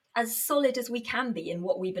as solid as we can be in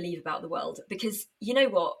what we believe about the world. Because you know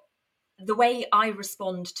what, the way I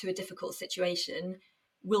respond to a difficult situation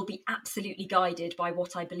will be absolutely guided by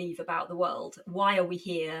what I believe about the world. Why are we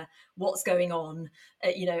here? What's going on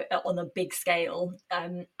a big scale?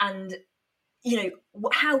 And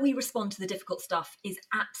how we respond to the difficult stuff is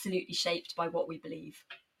absolutely shaped by what we believe.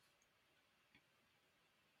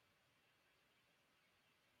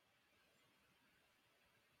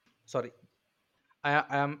 Sorry,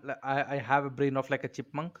 I have a brain of like a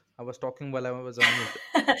chipmunk. I was talking while I was on mute.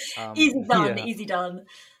 Easy done, Yeah. easy done.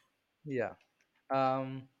 Yeah.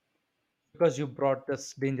 um because you brought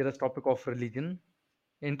this dangerous topic of religion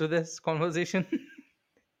into this conversation.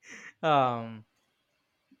 um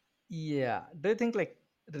yeah, do you think like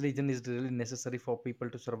religion is really necessary for people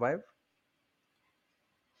to survive?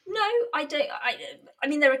 No, I don't. I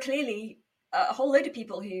mean, there are clearly. a whole load of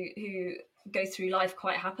people who go through life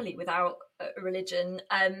quite happily without a religion.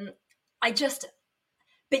 I just,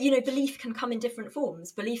 but belief can come in different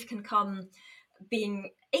forms. Belief can come being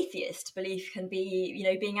atheist. Belief can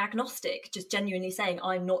be, being agnostic, just genuinely saying,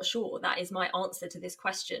 I'm not sure. That is my answer to this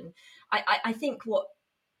question. I think what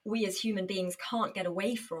we as human beings can't get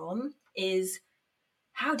away from is,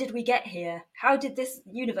 how did we get here? How did this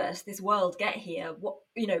universe, this world get here?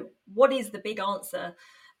 What is the big answer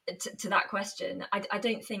to that question? I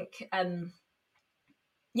don't think,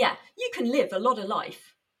 yeah, you can live a lot of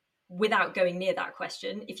life without going near that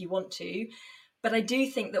question if you want to. But I do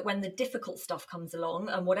think that when the difficult stuff comes along,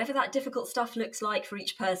 and whatever that difficult stuff looks like for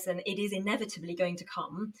each person, it is inevitably going to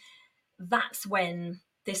come. That's when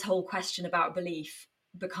this whole question about belief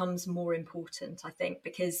becomes more important, I think,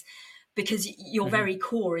 because your Hmm. very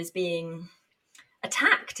core is being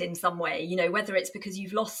attacked in some way, whether it's because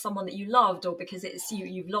you've lost someone that you loved, or because it's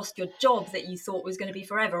you've lost your job that you thought was going to be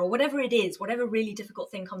forever, or whatever it is, whatever really difficult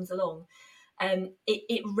thing comes along.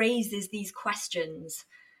 It raises these questions,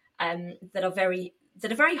 that are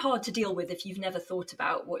very hard to deal with if you've never thought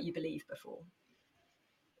about what you believe before.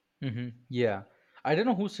 Yeah, I don't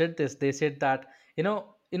know who said this. They said that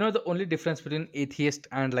the only difference between atheist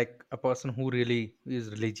and like a person who really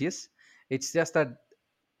is religious, it's just that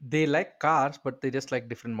they like cars, but they just like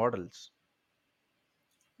different models.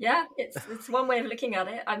 Yeah, it's one way of looking at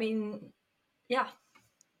it. I mean, yeah,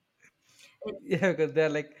 it's, Yeah, because they're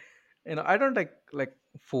like, I don't like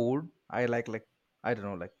Ford. I like I don't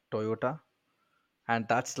know, like Toyota, and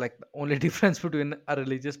that's like the only difference between a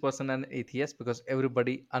religious person and atheist, because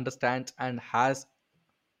everybody understands and has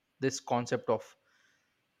this concept of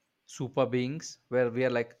super beings, where we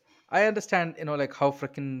are like, I understand, like how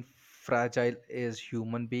freaking fragile is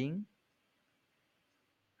human being.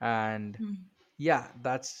 And yeah,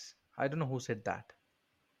 that's, I don't know who said that.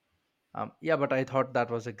 Yeah, but I thought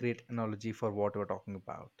that was a great analogy for what we're talking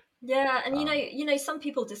about. yeah, and um, some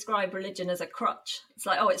people describe religion as a crutch. It's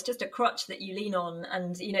like, oh, it's just a crutch that you lean on,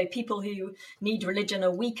 and people who need religion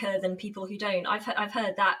are weaker than people who don't. I've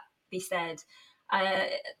heard that be said. Uh,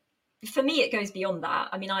 for me, it goes beyond that.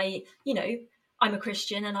 I mean, I'm a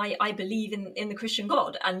Christian, and I believe in the Christian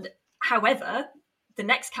God. And however, the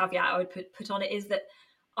next caveat I would put on it is that,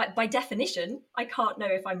 by definition, I can't know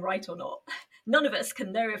if I'm right or not. None of us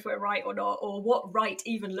can know if we're right or not, or what right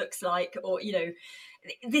even looks like, or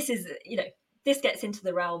this is this gets into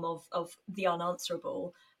the realm of the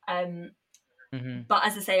unanswerable. Um, mhm, but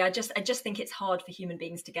as I say, I just think it's hard for human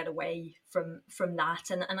beings to get away from that,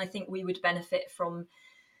 and I think we would benefit from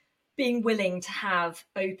being willing to have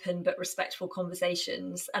open but respectful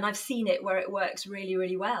conversations. And I've seen it where it works really,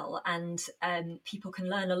 really well, and people can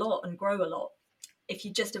learn a lot and grow a lot. If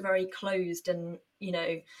you just are very closed and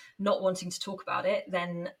not wanting to talk about it,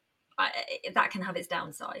 then that can have its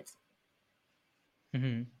downsides.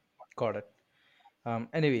 mhm. Got it.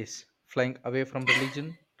 Anyways, flying away from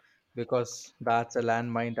religion, because that's a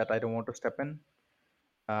landmine that I don't want to step in,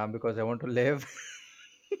 because I want to live.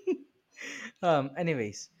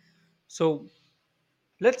 Anyways, so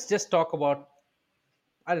let's just talk about,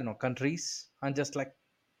 I don't know, countries and just like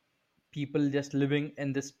people just living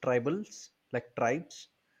in this tribals, like tribes,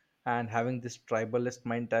 and having this tribalist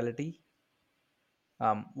mentality.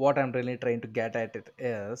 What I'm really trying to get at it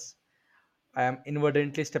is, I am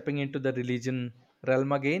inadvertently stepping into the religion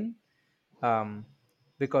realm again, um,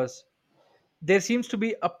 because there seems to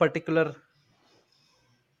be a particular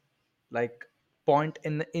like point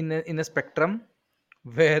in a spectrum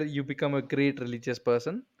where you become a great religious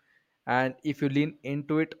person, and if you lean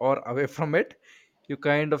into it or away from it, you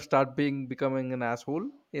kind of start becoming an asshole.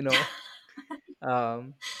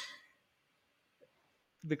 um,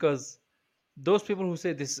 because those people who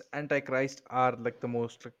say this is antichrist are like the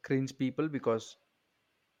most like, cringe people, because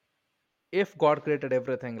if God created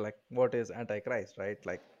everything, like what is antichrist, right?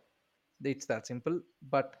 Like it's that simple.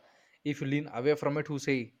 But if you lean away from it, who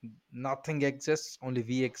say nothing exists, only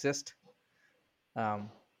we exist, um,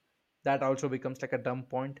 that also becomes like a dumb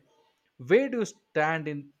point. Where do you stand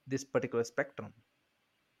in this particular spectrum?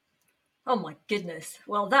 Oh my goodness.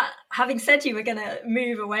 Well, that having said you were going to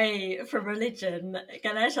move away from religion,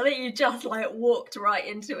 Ganesh, I think you just like walked right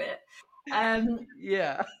into it. Um,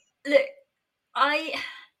 Yeah. Look, I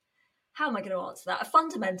how am I going to answer that?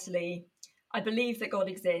 Fundamentally, I believe that God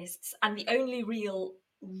exists, and the only real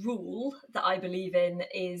rule that I believe in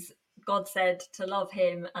is God said to love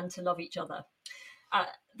Him and to love each other. Uh,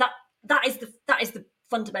 that that is the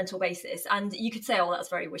fundamental basis. And you could say, "Oh, that's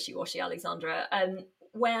very wishy-washy, Alexandra."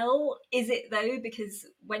 Well, is it though? Because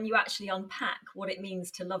when you actually unpack what it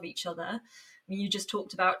means to love each other, I mean, you just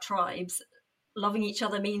talked about tribes. loving each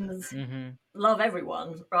other means Mm-hmm. love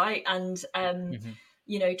everyone, right? And Mm-hmm.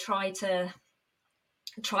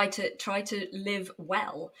 try to live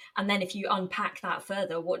well. And then if you unpack that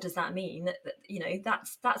further, what does that mean?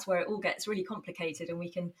 That's where it all gets really complicated, and we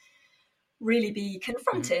can really be Mm-hmm.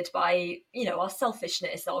 confronted by our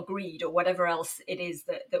selfishness, our greed, or whatever else it is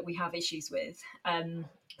that we have issues with.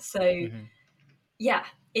 So Mm-hmm. yeah,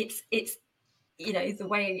 it's the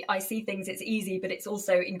way I see things, it's easy, but it's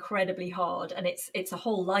also incredibly hard, and it's a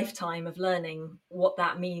whole lifetime of learning what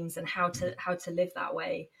that means and how to live that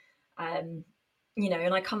way. um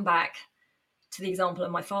and I come back to the example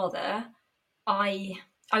of my father. I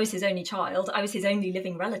i was his only child. I was his only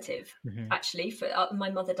living relative, Mm-hmm. actually. For my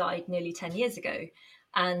mother died nearly 10 years ago,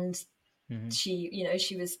 and Mm-hmm.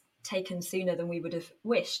 she was taken sooner than we would have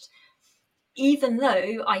wished. Even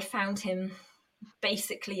though I found him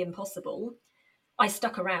basically impossible, I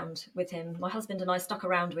stuck around with him. My husband and I stuck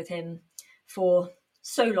around with him for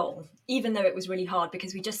so long, even though it was really hard,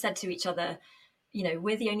 because we just said to each other,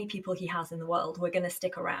 we're the only people he has in the world. We're going to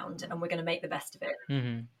stick around and we're going to make the best of it.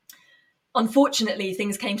 Mm-hmm. Unfortunately,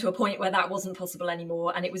 things came to a point where that wasn't possible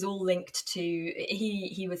anymore, and it was all linked to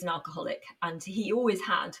he was an alcoholic, and he always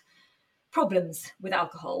had problems with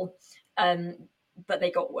alcohol, but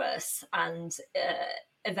they got worse. And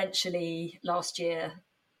eventually, last year,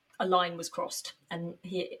 a line was crossed, and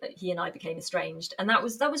he and I became estranged, and that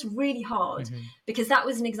was really hard, Mm-hmm. because that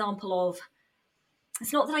was an example of,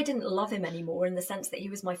 it's not that I didn't love him anymore, in the sense that he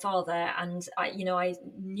was my father, and I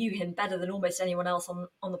knew him better than almost anyone else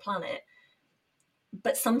on the planet.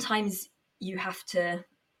 But sometimes you have to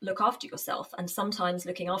look after yourself, and sometimes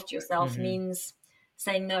looking after yourself Mm-hmm. means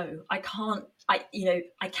saying, no, I can't.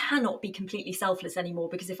 I cannot be completely selfless anymore,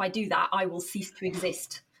 because if I do that, I will cease to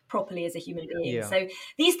exist properly as a human being. Yeah. So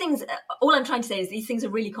these things, all I'm trying to say is, these things are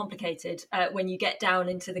really complicated when you get down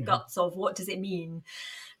into the Mm-hmm. guts of what does it mean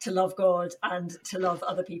to love God and to love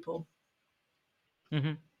other people.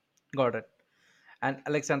 Mm-hmm. Got it. And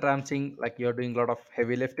Alexandra, I'm seeing like you're doing a lot of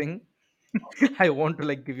heavy lifting. I want to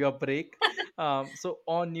like give you a break. So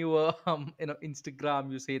on your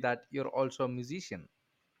Instagram, you say that you're also a musician.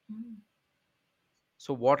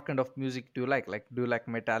 So what kind of music do you like? Like, do you like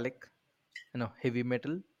metallic, heavy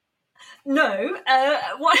metal? No,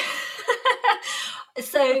 what?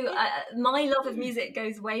 So my love of music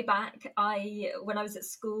goes way back. When I was at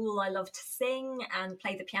school, I loved to sing and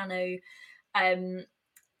play the piano. Um,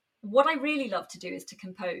 what I really love to do is to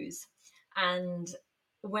compose. And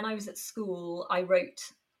when I was at school, I wrote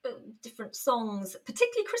different songs,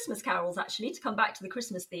 particularly Christmas carols, actually, to come back to the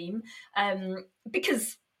Christmas theme,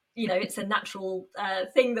 because it's a natural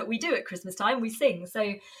thing that we do at Christmas time. We sing,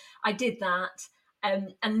 so I did that.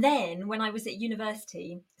 And then when I was at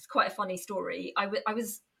university, it's quite a funny story. I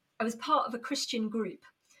was part of a Christian group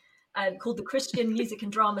called the Christian Music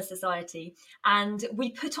and Drama Society, and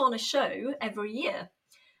we put on a show every year.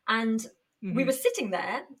 And we were Mm-hmm. sitting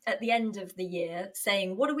there at the end of the year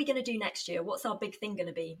saying, what are we going to do next year? What's our big thing going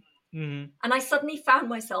to be? Mm-hmm. And I suddenly found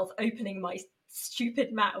myself opening my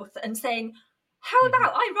stupid mouth and saying, how Mm-hmm.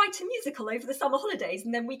 about I write a musical over the summer holidays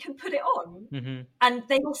and then we can put it on? Mm-hmm. And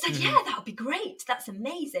they all said, yeah, Mm-hmm. that would be great. That's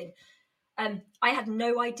amazing. I had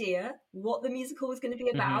no idea what the musical was going to be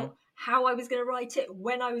Mm-hmm. about, how I was going to write it,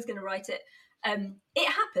 when I was going to write it. It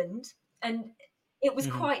happened, and Mm-hmm.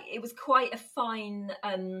 it was quite a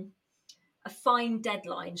fine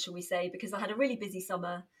deadline, shall we say, because I had a really busy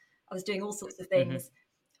summer. I was doing all sorts of Mm-hmm. things.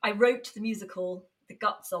 I wrote the musical, the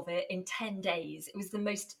guts of it, in 10 days. It was the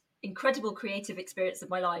most incredible creative experience of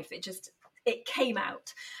my life. It came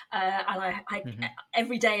out. And Mm-hmm.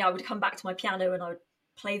 every day I would come back to my piano and I would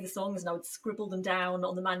play the songs and I would scribble them down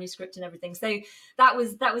on the manuscript and everything. So that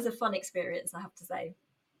was a fun experience, I have to say.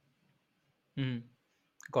 Mm-hmm.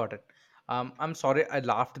 Got it. I'm sorry I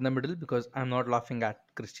laughed in the middle because I'm not laughing at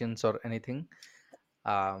Christians or anything.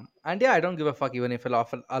 And yeah, I don't give a fuck even if I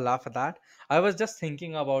laugh at that. I was just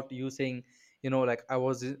thinking about you saying, like I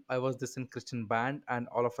was this in Christian band, and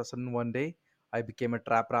all of a sudden one day I became a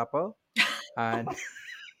trap rapper, and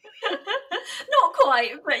Not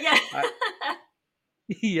quite, but yeah. I,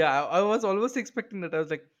 yeah, I was almost expecting that. I was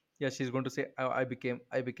like, yeah, she's going to say I became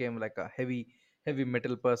like a heavy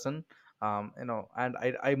metal person, and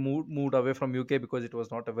I moved away from UK because it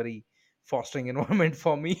was not a very fostering environment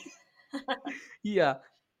for me. Yeah,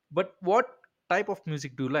 but what type of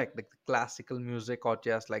music do you like the classical music or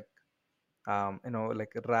just like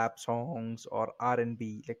like rap songs or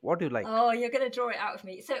R&B? Like, what do you like? Oh, you're going to draw it out of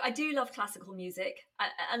me. So I do love classical music,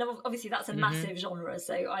 and obviously that's a Mm-hmm. massive genre.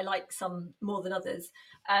 So I like some more than others.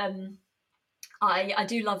 Um, I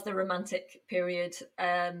do love the Romantic period.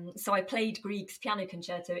 So I played Grieg's piano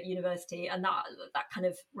concerto at university, and that kind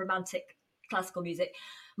of romantic classical music.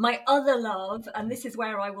 My other love, and this is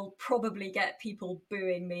where I will probably get people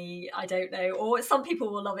booing me, I don't know, or some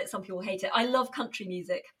people will love it, some people will hate it. I love country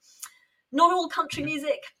music. Not all country Mhm,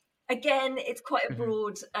 music. Again, it's quite mhm,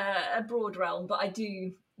 a broad realm, but I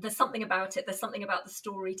do. There's something about it. There's something about the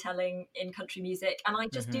storytelling in country music, and I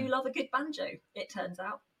just do mhm, love a good banjo. It turns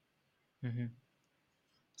out mhm.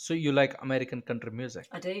 So you like American country music?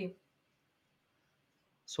 I do.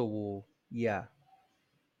 So yeah,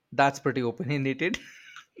 that's pretty opinionated.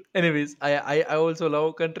 Anyways, I also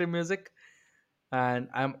love country music, and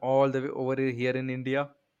I'm all the way over here in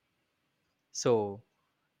India. So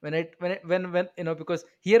when because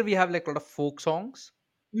here we have like a lot of folk songs,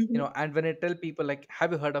 Mhm. and when I tell people like,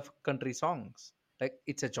 have you heard of country songs? Like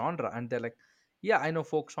it's a genre, and they're like, yeah, I know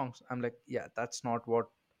folk songs. I'm like, yeah, that's not what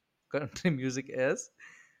country music is.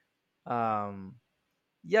 Um,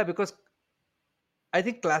 yeah, because I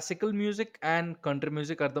think classical music and country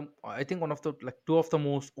music are I think one of the like two of the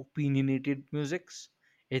most opinionated musics.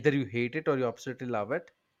 Either you hate it or you absolutely love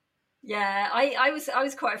it. Yeah, I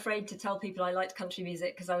was quite afraid to tell people I liked country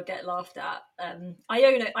music because I would get laughed at. I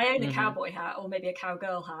own a Mm-hmm. cowboy hat or maybe a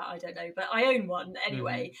cowgirl hat. I don't know, but I own one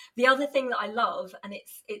Mm-hmm. anyway. The other thing that I love, and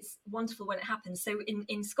it's wonderful when it happens. So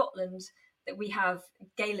in Scotland, that we have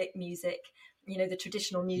Gaelic music, the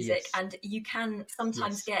traditional music, Yes. and you can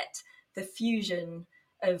sometimes Yes. get the fusion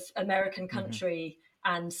of American Mm-hmm. country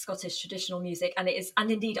and Scottish traditional music, and it is, and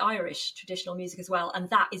indeed Irish traditional music as well, and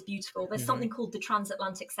that is beautiful. There's Mm-hmm. something called the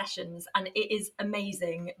Transatlantic Sessions, and it is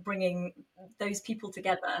amazing bringing those people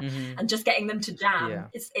together Mm-hmm. and just getting them to jam. Yeah.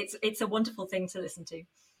 It's a wonderful thing to listen to.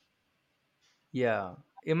 Yeah.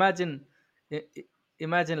 Imagine,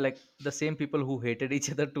 imagine like the same people who hated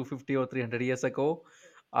each other 250 or 300 years ago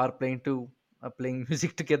are playing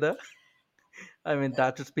music together. I mean,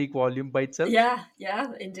 that should speak volume by itself. Yeah,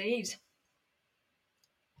 yeah, indeed.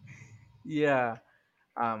 Yeah.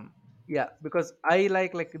 Um. Yeah, because I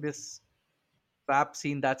like this rap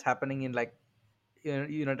scene that's happening in like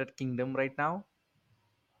United Kingdom right now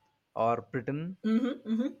or Britain.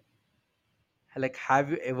 Hmm. Like, have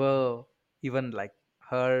you ever even like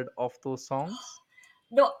heard of those songs?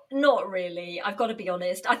 Not really. I've got to be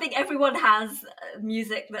honest. I think everyone has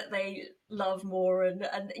music that they love more, and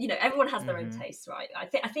everyone has their own Mm-hmm. taste, right? I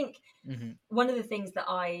think Mm-hmm. one of the things that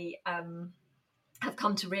I have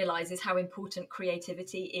come to realize is how important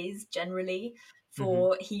creativity is generally Mm-hmm.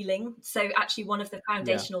 for healing. So actually one of the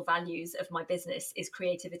Yeah. foundational values of my business is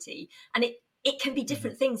creativity, and it can be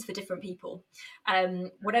Mm-hmm. different things for different people.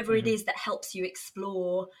 Whatever it Mm-hmm. is that helps you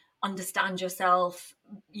explore, understand yourself,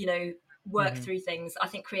 work Mm-hmm. through things. I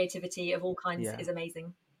think creativity of all kinds Yeah. is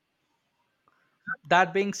amazing.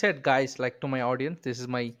 That being said, guys, like to my audience, this is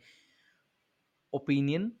my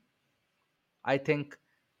opinion. I think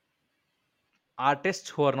artists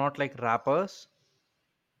who are not like rappers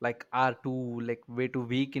like are too like way too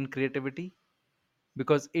weak in creativity,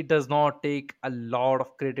 because it does not take a lot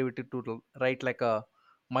of creativity to write like a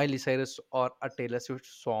Miley Cyrus or a Taylor Swift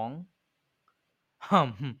song.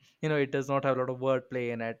 It does not have a lot of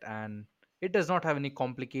wordplay in it, and it does not have any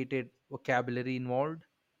complicated vocabulary involved.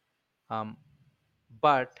 um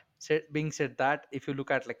being said that, if you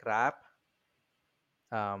look at like rap,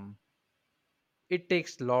 um it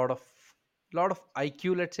takes lot of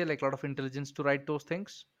IQ, let's say, like a lot of intelligence to write those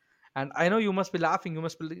things. And I know you must be laughing, you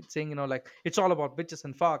must be saying, like it's all about bitches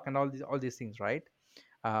and fuck and all these things, right?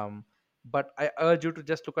 um but I urge you to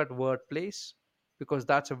just look at word plays, because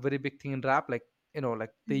that's a very big thing in rap. Like,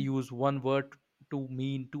 like they use one word to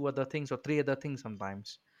mean two other things or three other things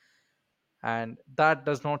sometimes, and that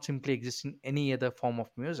does not simply exist in any other form of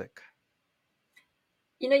music.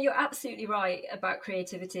 You're absolutely right about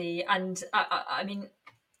creativity, and I mean,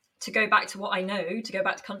 to go back to what I know, to go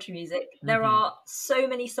back to country music, there Mm-hmm. are so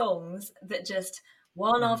many songs that just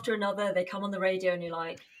one Mm-hmm. after another, they come on the radio and you're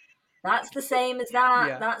like, that's the same as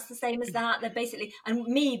that, Yeah. that's the same as that. They're basically, and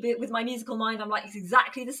me with my musical mind, I'm like, it's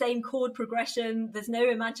exactly the same chord progression. There's no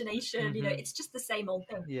imagination, Mm-hmm. it's just the same old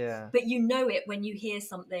thing. Yeah. But you know it when you hear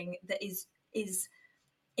something that is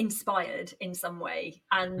inspired in some way.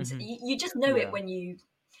 And Mm-hmm. you just know it Yeah. when you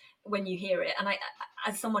hear it. And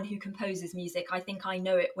as someone who composes music, I think I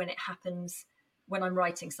know it when it happens when I'm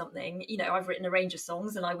writing something. I've written a range of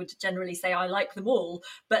songs, and I would generally say I like them all,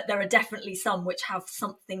 but there are definitely some which have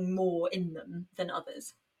something more in them than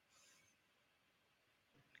others.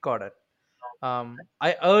 Got it.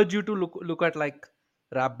 I urge you to look at like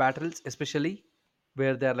rap battles, especially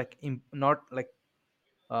where they're like not like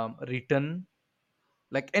written,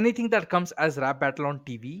 like anything that comes as rap battle on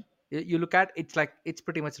TV. You look at it's like it's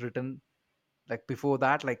pretty much written like before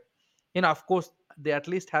that, like, of course they at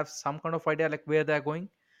least have some kind of idea like where they're going.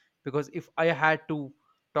 Because if I had to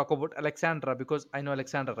talk about Alexandra, because I know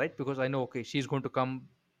Alexandra, right? Because I know, okay, she's going to come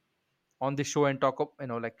on the show and talk up,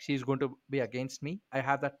 like she's going to be against me, I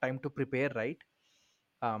have that time to prepare, right?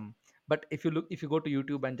 um but if you go to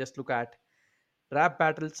YouTube and just look at rap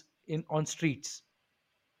battles in on streets,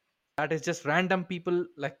 that is just random people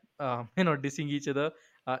like dissing each other,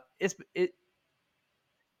 it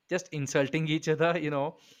just insulting each other,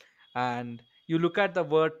 and you look at the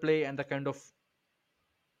wordplay and the kind of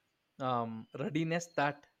readiness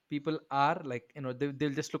that people are like,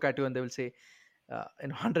 they'll just look at you and they will say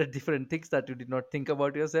 100 different things that you did not think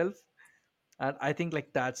about yourself. And I think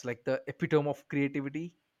like that's like the epitome of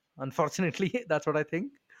creativity, unfortunately. That's what I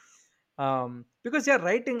think. Because yeah,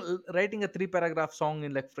 writing a 3 paragraph song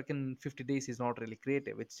in like freaking 50 days is not really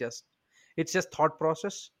creative. It's just thought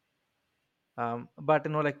process. But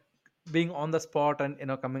like being on the spot and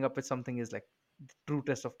coming up with something is like the true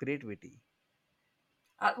test of creativity.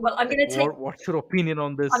 Well, I'm Like, going to take what's your opinion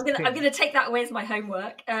on this I'm thing? gonna take that away as my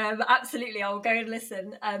homework. Absolutely, I'll go and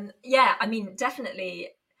listen. Yeah, I mean,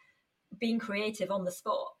 definitely being creative on the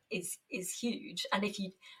spot is huge. And if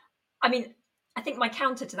you, I mean, I think my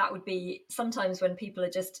counter to that would be sometimes when people are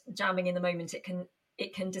just jamming in the moment, it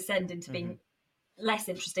can descend into Hmm. being less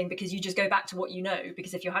interesting because you just go back to what you know.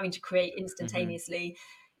 Because if you're having to create Hmm. instantaneously,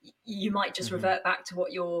 you might just Hmm. revert back to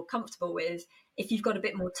what you're comfortable with. If you've got a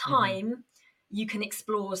bit more Hmm. time, you can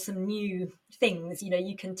explore some new things.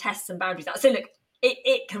 You can test some boundaries out. So look,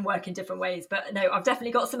 it can work in different ways. But no, I've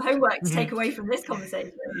definitely got some homework to Hmm. take away from this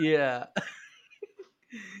conversation. Yeah.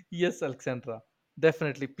 Yes, Alexandra,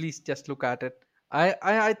 definitely, please just look at it.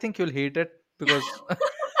 I think you'll hate it because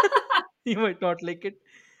you might not like it.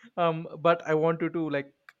 But I want you to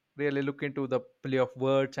like really look into the play of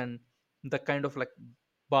words and the kind of like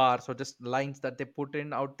bars or just lines that they put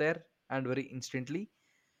in out there and very instantly,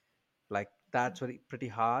 like that's very pretty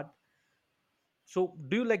hard. So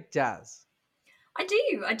do you like jazz? I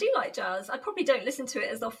do like jazz. I probably don't listen to it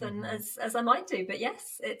as often Hmm. as I might do, but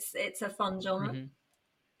yes, it's a fun genre. Hmm.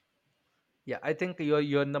 Yeah, I think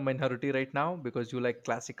you're in the minority right now because you like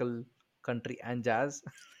classical, country, and jazz.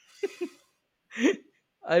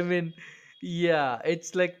 I mean, yeah,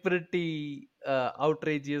 it's like pretty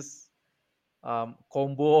outrageous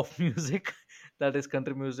combo of music that is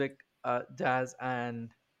country music, jazz,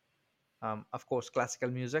 and of course classical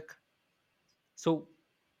music. So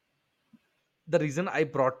the reason I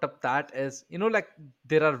brought up that is, like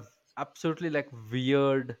there are absolutely like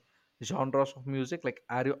weird genres of music. Like,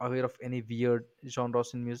 are you aware of any weird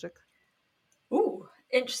genres in music? Ooh,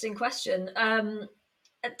 interesting question.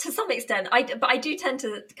 To some extent, but I do tend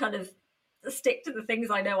to kind of stick to the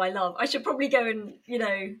things I know I love. I should probably go and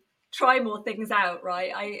try more things out,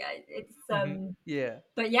 right? It's Yeah.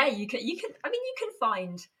 but yeah, you can. I mean, you can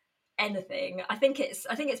find anything. I think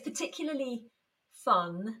it's particularly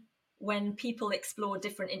fun when people explore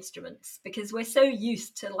different instruments because we're so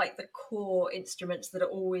used to like the core instruments that are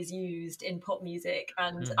always used in pop music,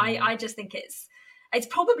 and I Hmm. I just think it's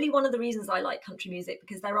probably one of the reasons I like country music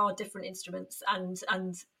because there are different instruments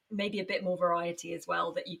and maybe a bit more variety as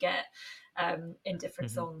well that you get in different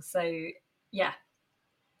Hmm. songs. So yeah,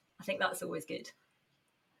 I think that's always good.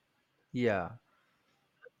 Yeah.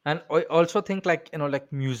 And I also think like,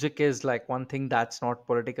 like music is like one thing that's not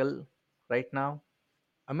political right now.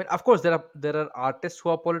 I mean, of course there are artists who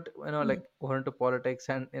are Mm. like who are into politics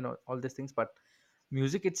and all these things, but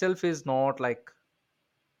music itself is not like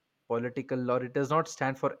political, or it does not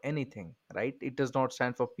stand for anything, right? It does not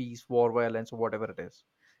stand for peace, war, violence, or whatever it is.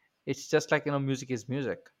 It's just like, music is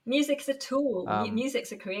music. Music's a tool. um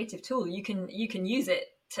Music's a creative tool. You can use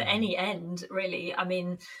it to mhm, any end, really. I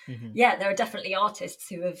mean, mhm, yeah, there are definitely artists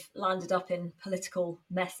who have landed up in political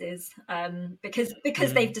messes because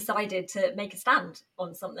they've mhm, decided to make a stand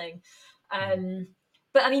on something. mhm, Um,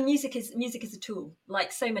 but I mean, music is a tool,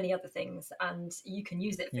 like so many other things, and you can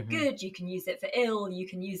use it for mhm, good. You can use it for ill. You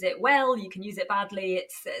can use it well. You can use it badly.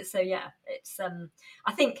 It's so yeah. It's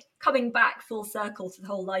I think coming back full circle to the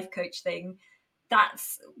whole life coach thing,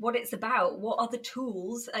 that's what it's about. What are the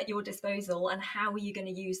tools at your disposal, and how are you going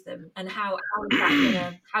to use them, and how's that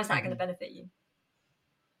gonna mhm. benefit you?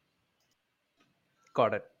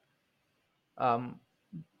 Got it. um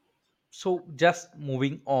so just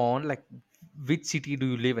moving on, like, which city do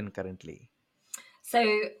you live in currently?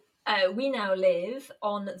 So we now live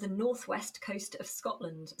on the northwest coast of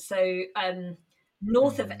Scotland. So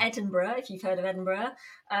north of Hmm. Edinburgh, if you've heard of Edinburgh,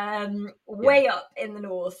 Yeah. way up in the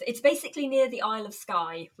north. It's basically near the Isle of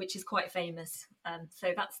Skye, which is quite famous.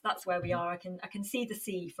 So that's where we Hmm. are. I can see the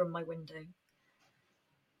sea from my window.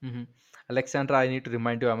 Hmm. Alexandra, I need to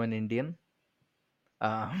remind you, I'm an Indian.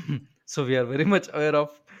 So we are very much aware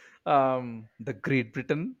of the Great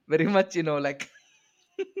Britain. Very much, like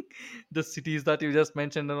the cities that you just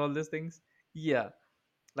mentioned and all these things. Yeah.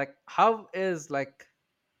 Like, how is like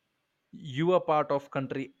you a part of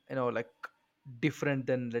country, like different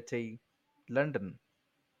than, let's say, London?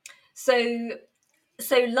 So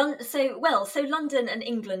so London and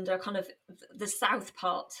England are kind of the south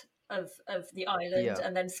part of the island, Yeah.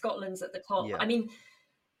 and then Scotland's at the top. I Yeah. mean,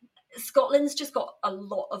 Scotland's just got a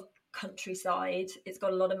lot of countryside. It's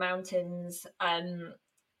got a lot of mountains.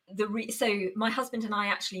 So my husband and I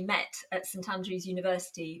actually met at St Andrews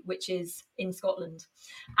University, which is in Scotland,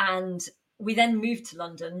 and we then moved to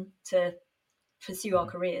London to pursue our Hmm.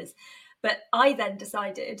 careers. But I then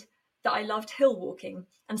decided that I loved hill walking,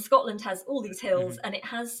 and Scotland has all these hills, Hmm. and it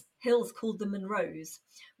has hills called the Munros,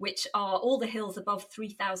 which are all the hills above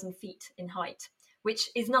 3,000 feet in height, which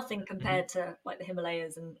is nothing Hmm. compared to like the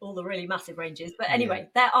Himalayas and all the really massive ranges. But Yeah. anyway,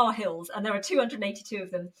 there are hills, and there are 282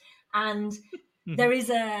 of them, and Hmm. there is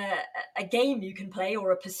a game you can play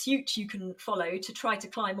or a pursuit you can follow to try to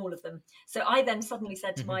climb all of them. So I then suddenly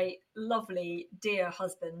said to Hmm. my lovely, dear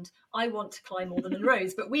husband, I want to climb all the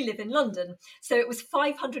Munros, but we live in London. So it was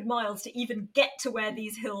 500 miles to even get to where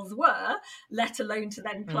these hills were, let alone to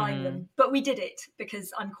then climb Hmm. them. But we did it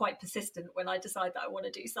because I'm quite persistent when I decide that I want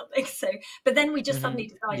to do something. So, but then we just Hmm. suddenly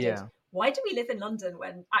decided, Yeah. why do we live in London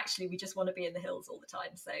when actually we just want to be in the hills all the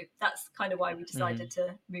time? So that's kind of why we decided Hmm.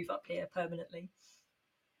 to move up here permanently.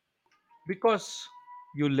 Because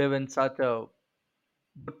you live in such a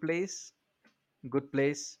good place. Good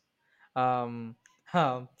place. Um,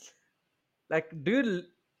 um, like, do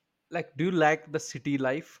you like the city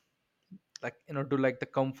life? Like, do you like the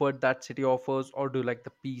comfort that city offers, or do you like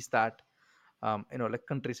the peace that like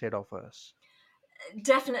countryside offers?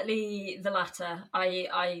 Definitely the latter.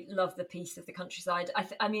 I love the peace of the countryside.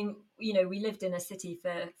 I mean, we lived in a city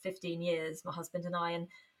for 15 years, my husband and I, and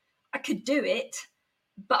I could do it,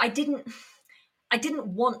 but I didn't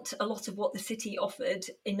want a lot of what the city offered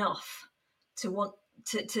enough to want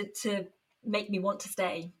to make me want to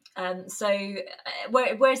stay.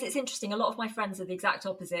 Whereas it's interesting, a lot of my friends are the exact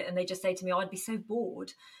opposite, and they just say to me, "Oh, I'd be so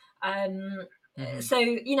bored." Um, Hmm. so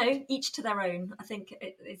each to their own. I think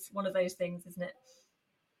it's one of those things, isn't it?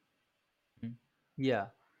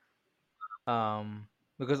 Yeah. um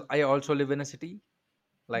because I also live in a city,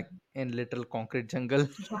 like in little concrete jungle.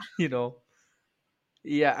 Yeah. you know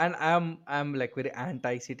yeah, and I'm like very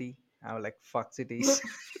anti city. I'm like, fuck cities.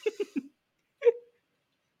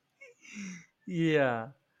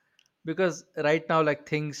 Yeah, because right now, like,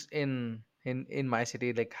 things in my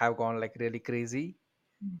city, like, have gone like really crazy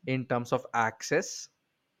in terms of access.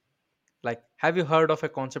 Like, have you heard of a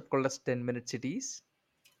concept called as 10-minute cities?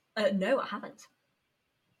 No, I haven't.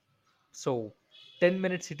 So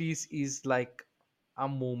 10-minute cities is like a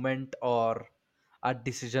movement or a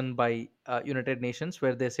decision by United Nations,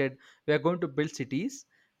 where they said we are going to build cities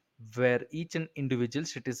where each and individual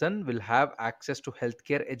citizen will have access to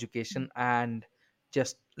healthcare, education, and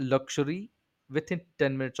just luxury within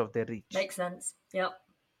 10 minutes of their reach. Makes sense. Yeah.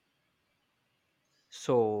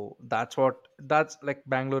 So that's like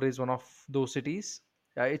Bangalore is one of those cities.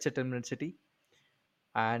 It's a 10-minute city,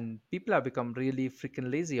 and people have become really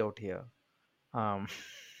freaking lazy out here. um,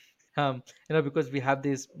 because we have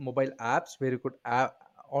these mobile apps where you could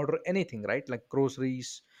order anything, right? Like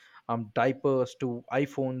groceries, diapers, to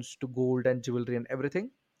iPhones, to gold and jewelry and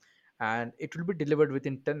everything, and it will be delivered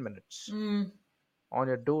within 10 minutes Mm. on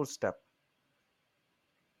your doorstep.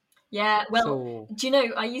 Yeah, well, So do you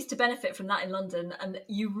know, I used to benefit from that in London, and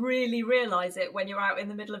you really realize it when you're out in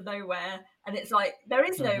the middle of nowhere, and it's like there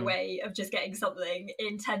is no mhm, way of just getting something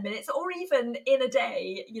in 10 minutes or even in a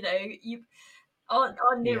day. Our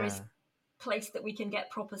nearest yeah. place that we can get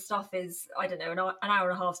proper stuff is, I don't know, an hour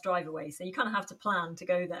and a half's drive away. So you kind of have to plan to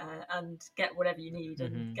go there and get whatever you need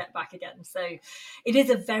and Hmm. get back again. So it is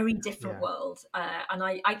a very different Yeah. world, and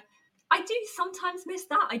I do sometimes miss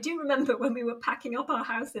that. I do remember when we were packing up our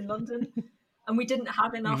house in London, and we didn't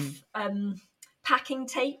have Hmm. enough packing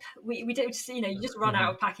tape. We do, you just run out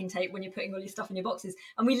Hmm. of packing tape when you're putting all your stuff in your boxes.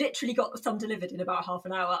 And we literally got some delivered in about half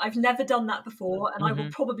an hour. I've never done that before, and I will Hmm.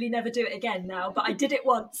 probably never do it again now. But I did it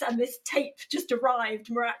once, and this tape just arrived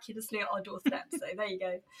miraculously at our doorstep. So there you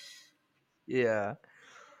go. Yeah,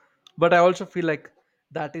 but I also feel like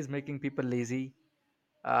that is making people lazy.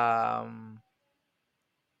 um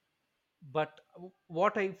but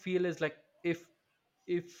what I feel is like, if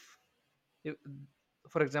if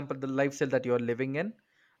for example the lifestyle that you're living in,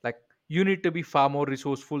 like you need to be far more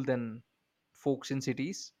resourceful than folks in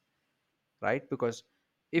cities, right? Because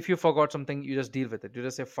if you forgot something, you just deal with it. You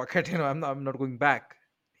just say fuck it, I'm not going back,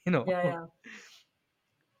 you know. Yeah, yeah.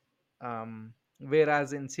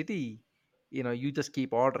 Whereas in city, you just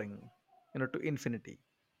keep ordering, to infinity.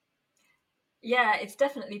 Yeah, it's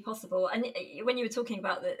definitely possible. And when you were talking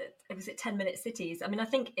about the, was it 10-minute cities? I mean, I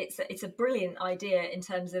think it's a brilliant idea in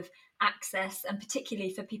terms of access, and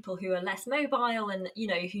particularly for people who are less mobile and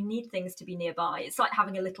who need things to be nearby. It's like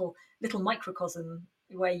having a little microcosm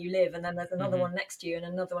where you live, and then there's another Hmm. one next to you and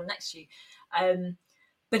another one next to you. Um,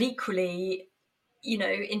 but equally,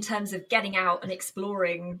 in terms of getting out and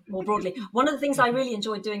exploring more broadly. One of the things I really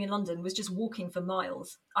enjoyed doing in London was just walking for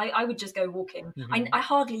miles. I would just go walking. I Hmm.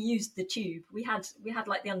 hardly used the tube. We had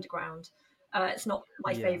like the underground. It's not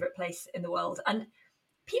my Yeah. favorite place in the world, and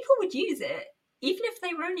people would use it even if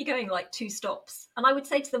they were only going like two stops. And I would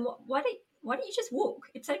say to them, why don't you just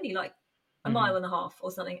walk? It's only like a Hmm. mile and a half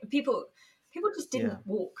or something. And people just Yeah. didn't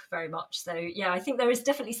walk very much. So yeah, I think there is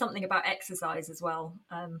definitely something about exercise as well,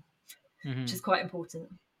 which Hmm. is quite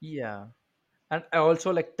important. Yeah. And I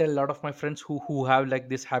also like tell a lot of my friends who have like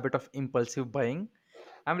this habit of impulsive buying.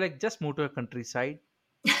 I'm like, just move to a countryside.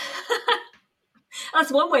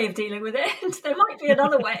 That's one way of dealing with it. There might be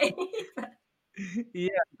another way.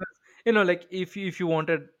 Yeah, because, like if you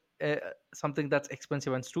wanted uh, something that's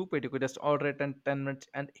expensive and stupid, you could just order it in 10 minutes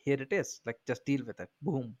and here it is. Like, just deal with it,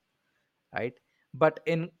 boom, right? But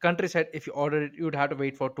in countryside, if you order it, you'd have to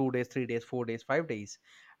wait for 2 days, 3 days, 4 days, 5 days.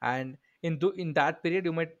 And in that period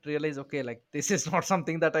you might realize, okay, like this is not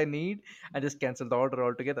something that I need, and just cancel the order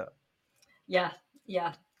altogether. Yeah,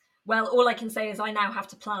 yeah. Well, all I can say is I now have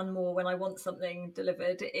to plan more when I want something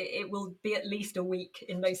delivered. It will be at least a week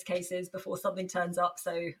in most cases before something turns up,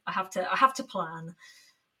 so I have to plan.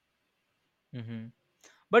 Hmm.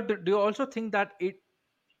 But do you also think that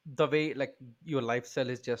the way like your lifestyle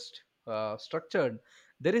is just structured,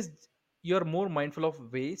 there is you're more mindful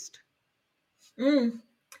of waste? Mm.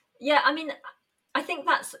 Yeah, I mean, I think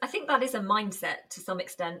that is a mindset to some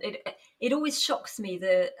extent. It always shocks me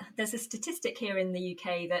that there's a statistic here in the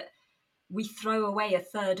UK that we throw away a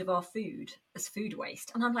third of our food as food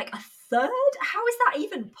waste, and I'm like, a third? How is that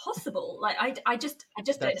even possible? Like, I just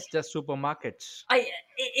don't. That's just supermarkets.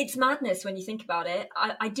 It's madness when you think about it.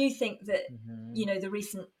 I do think that Hmm. the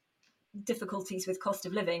recent difficulties with cost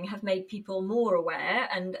of living have made people more aware,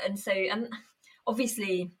 and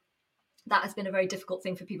obviously that has been a very difficult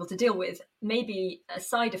thing for people to deal with. Maybe a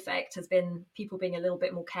side effect has been people being a little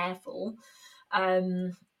bit more careful.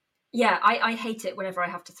 Um, yeah, I hate it whenever I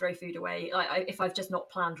have to throw food away. If I've just not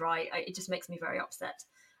planned right, it just makes me very upset.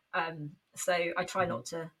 So I try Hmm. not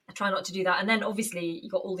to. I try not to do that. And then obviously you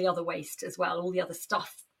got all the other waste as well, all the other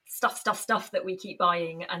stuff that we keep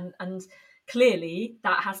buying, and clearly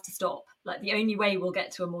that has to stop. Like, the only way we'll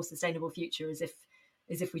get to a more sustainable future is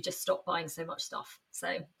if we just stop buying so much stuff.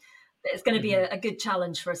 So it's going to be Hmm. a good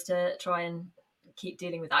challenge for us to try and keep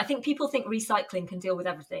dealing with that. I think people think recycling can deal with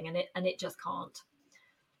everything, and it just can't.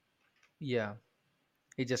 Yeah,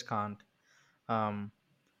 he just can't. um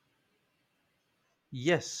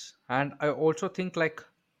yes, and I also think like,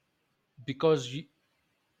 because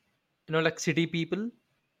like city people,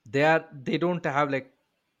 they don't have like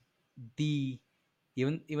the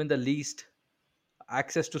even the least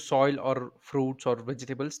access to soil or fruits or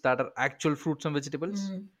vegetables that are actual fruits and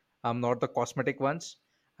vegetables, Mm, not the cosmetic ones.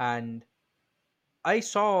 And I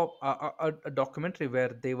saw a documentary where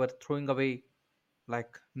they were throwing away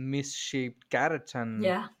like misshaped carrots and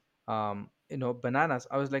yeah. bananas.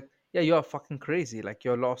 I was like, yeah, you're fucking crazy, like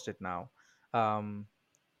you're lost it now.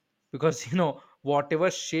 Because whatever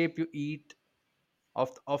shape you eat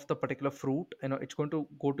of the particular fruit, it's going to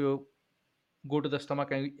go to the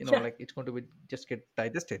stomach, and Yeah, like it's going to be just get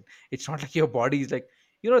digested. It's not like your body is like,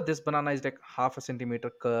 this banana is like half a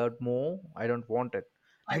centimeter curved more, I don't want it.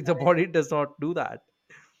 I Like, the know. body does not do that.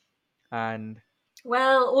 And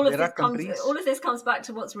Well, there are all countries. of this comes back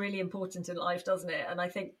to what's really important in life, doesn't it? And I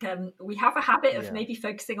think we have a habit of Yeah. maybe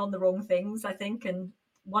focusing on the wrong things. I think, and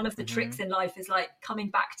one of the tricks Hmm. in life is like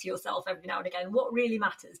coming back to yourself every now and again. What really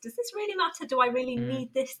matters? Does this really matter? Do I really Hmm.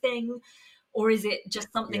 need this thing, or is it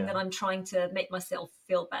just something that Yeah. I'm trying to make myself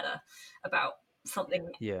feel better about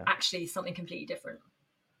something? Yeah. Actually, something completely different.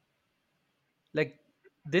 Like,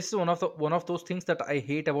 this is one of those things that I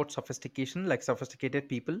hate about sophistication, like sophisticated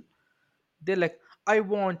people. They're like, I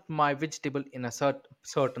want my vegetable in a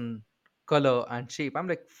certain color and shape. I'm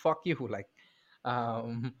like, fuck you. Like,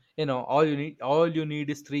 all you need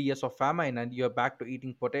is 3 years of famine and you're back to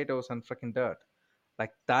eating potatoes and freaking dirt.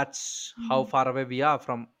 Like that's how Mm. far away we are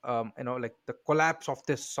from like the collapse of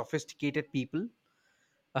this sophisticated people.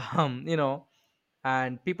 You know,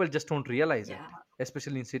 and people just don't realize it, Yeah.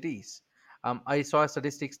 especially in cities. I saw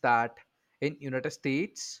statistics that in United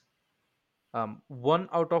States, 1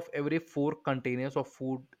 out of every 4 containers of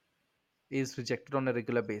food is rejected on a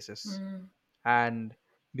regular basis. Mm. And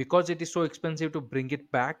because it is so expensive to bring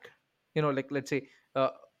it back, like let's say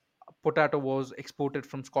potato was exported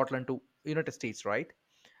from Scotland to United States, right?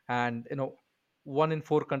 And 1 in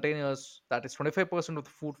 4 containers, that is 25% of the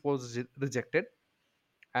food was rejected,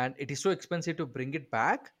 and it is so expensive to bring it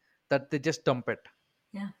back that they just dump it.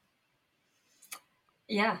 Yeah.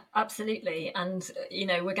 Yeah, absolutely. And,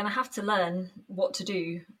 we're going to have to learn what to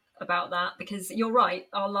do about that because you're right,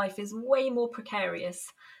 our life is way more precarious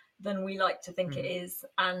than we like to think it Mhm. is,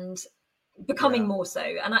 and becoming Yeah. more so.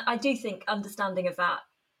 And I do think understanding of that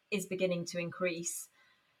is beginning to increase.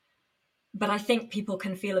 But I think people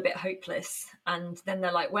can feel a bit hopeless, and then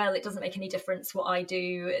they're like, well, it doesn't make any difference what I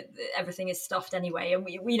do, everything is stuffed anyway. And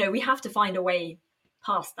we have to find a way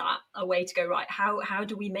past that, a way to go, right, how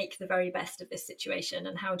do we make the very best of this situation,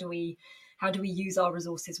 and how do we use our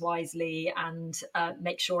resources wisely, and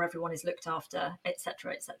make sure everyone is looked after,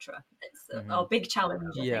 etc., etc. It's our Hmm. big challenge,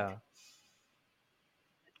 I think. Yeah.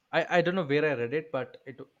 I don't know where I read it, but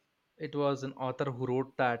it was an author who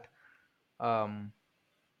wrote that, um,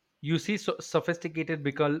 you see sophisticated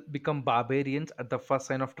become barbarians at the first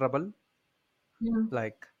sign of trouble. Mm.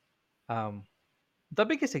 Like, um, the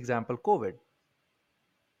biggest example, COVID.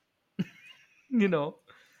 You know.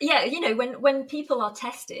 Yeah, when people are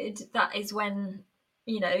tested, that is when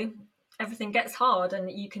you know everything gets hard,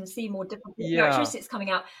 and you can see more difficult Yeah. characteristics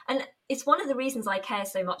coming out. And it's one of the reasons I care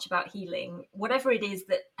so much about healing, whatever it is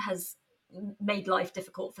that has made life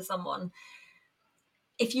difficult for someone.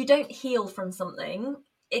 If you don't heal from something,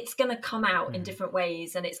 it's going to come out in Hmm. different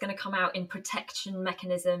ways, and it's going to come out in protection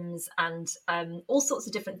mechanisms and all sorts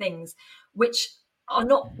of different things, which are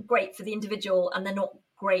not great for the individual, and they're not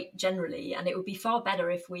great generally. And it would be far better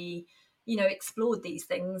if we, explored these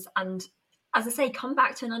things and, as I say, come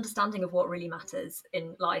back to an understanding of what really matters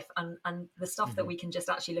in life, and the stuff that Hmm. we can just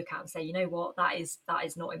actually look at and say, you know what, that is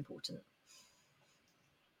not important.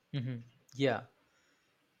 Hmm. Yeah.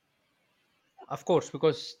 Of course,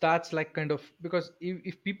 because that's like kind of, because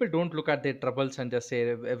if people don't look at their troubles and just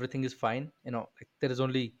say everything is fine, like there is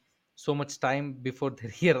only so much time before they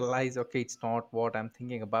realize, okay, it's not what I'm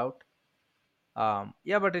thinking about.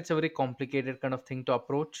 Yeah, but it's a very complicated kind of thing to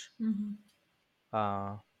approach. Mm-hmm.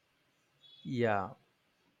 uh yeah,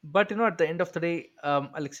 but at the end of the day,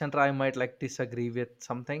 Alexandra, I might like disagree with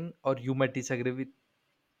something, or you might disagree with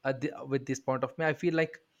this point of me. I feel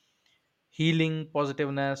like healing,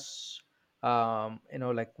 positiveness,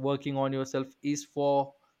 like working on yourself is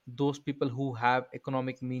for those people who have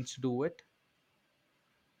economic means to do it.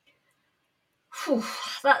 Phew,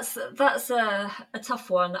 that's a tough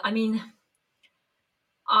one. I mean,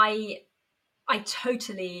 I I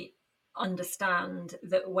totally understand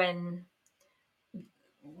that when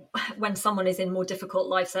someone is in more difficult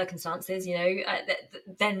life circumstances,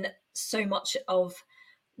 then so much of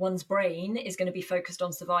one's brain is going to be focused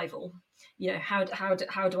on survival. How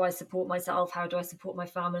do I support myself? How do I support my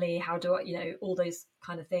family? How do I, all those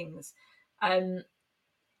kind of things. Um,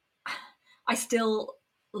 I still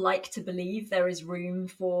like to believe there is room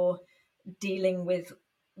for dealing with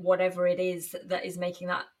whatever it is that is making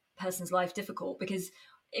that person's life difficult, because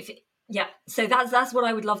yeah, so that's what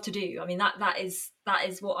I would love to do. I mean, that is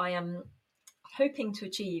what I am hoping to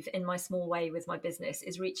achieve in my small way with my business,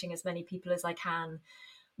 is reaching as many people as I can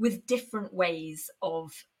with different ways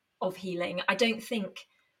of healing. I don't think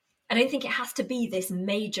it has to be this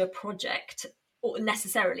major project, or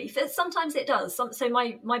necessarily. Sometimes it does. So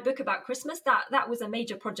my book about Christmas, that was a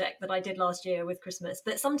major project that I did last year with Christmas.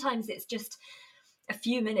 But sometimes it's just a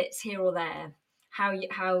few minutes here or there. How you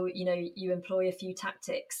employ a few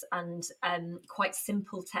tactics and quite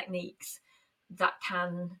simple techniques that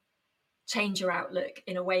can change your outlook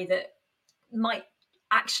in a way that might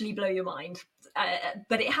actually blow your mind.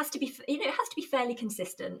 But it has to be, it has to be fairly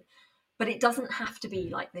consistent. But it doesn't have to be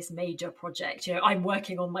like this major project. I'm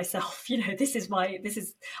working on myself.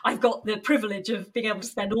 I've got the privilege of being able to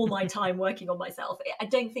spend all my time working on myself. I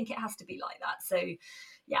don't think it has to be like that. So,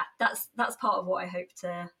 yeah, that's part of what I hope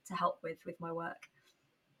to help with my work.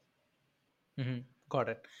 Hmm. Got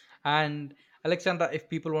it. And Alexandra, if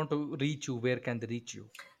people want to reach you, where can they reach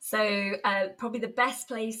you? So probably the best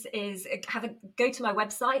place is go to my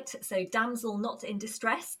website. So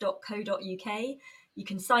damselnotindistress.co.uk. you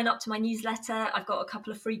can sign up to my newsletter. I've got a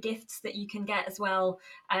couple of free gifts that you can get as well,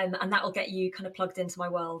 and that will get you kind of plugged into my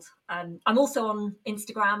world. I'm also on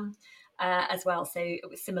Instagram as well, so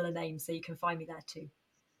with similar names, so you can find me there too.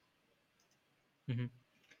 Hmm.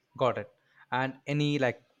 Got it. And any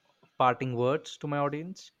like parting words to my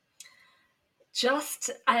audience? Just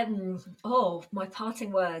oh, my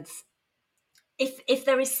parting words. If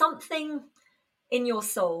there is something in your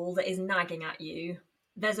soul that is nagging at you,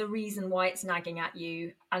 there's a reason why it's nagging at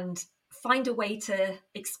you, and find a way to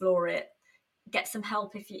explore it. Get some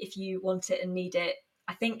help if you want it and need it.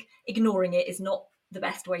 I think ignoring it is not the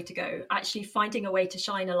best way to go. Actually, finding a way to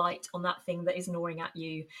shine a light on that thing that is gnawing at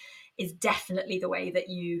you is definitely the way that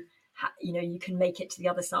you can make it to the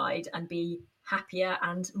other side and be happier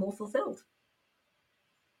and more fulfilled.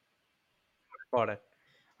 Got it.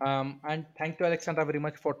 And thank you, Alexandra, very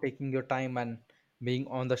much for taking your time and being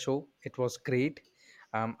on the show. It was great.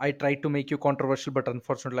 I tried to make you controversial, but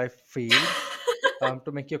unfortunately, I failed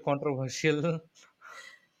to make you controversial.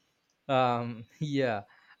 Yeah.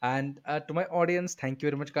 And to my audience, thank you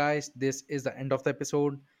very much, guys. This is the end of the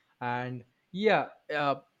episode. And yeah,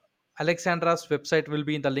 Alexandra's website will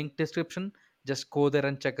be in the link description. Just go there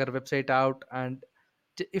and check her website out, and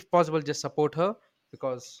if possible, just support her,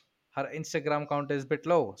 because her Instagram count is a bit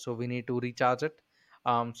low, so we need to recharge it.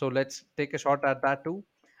 So let's take a shot at that too.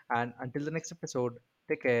 And until the next episode,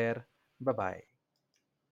 take care. Bye bye.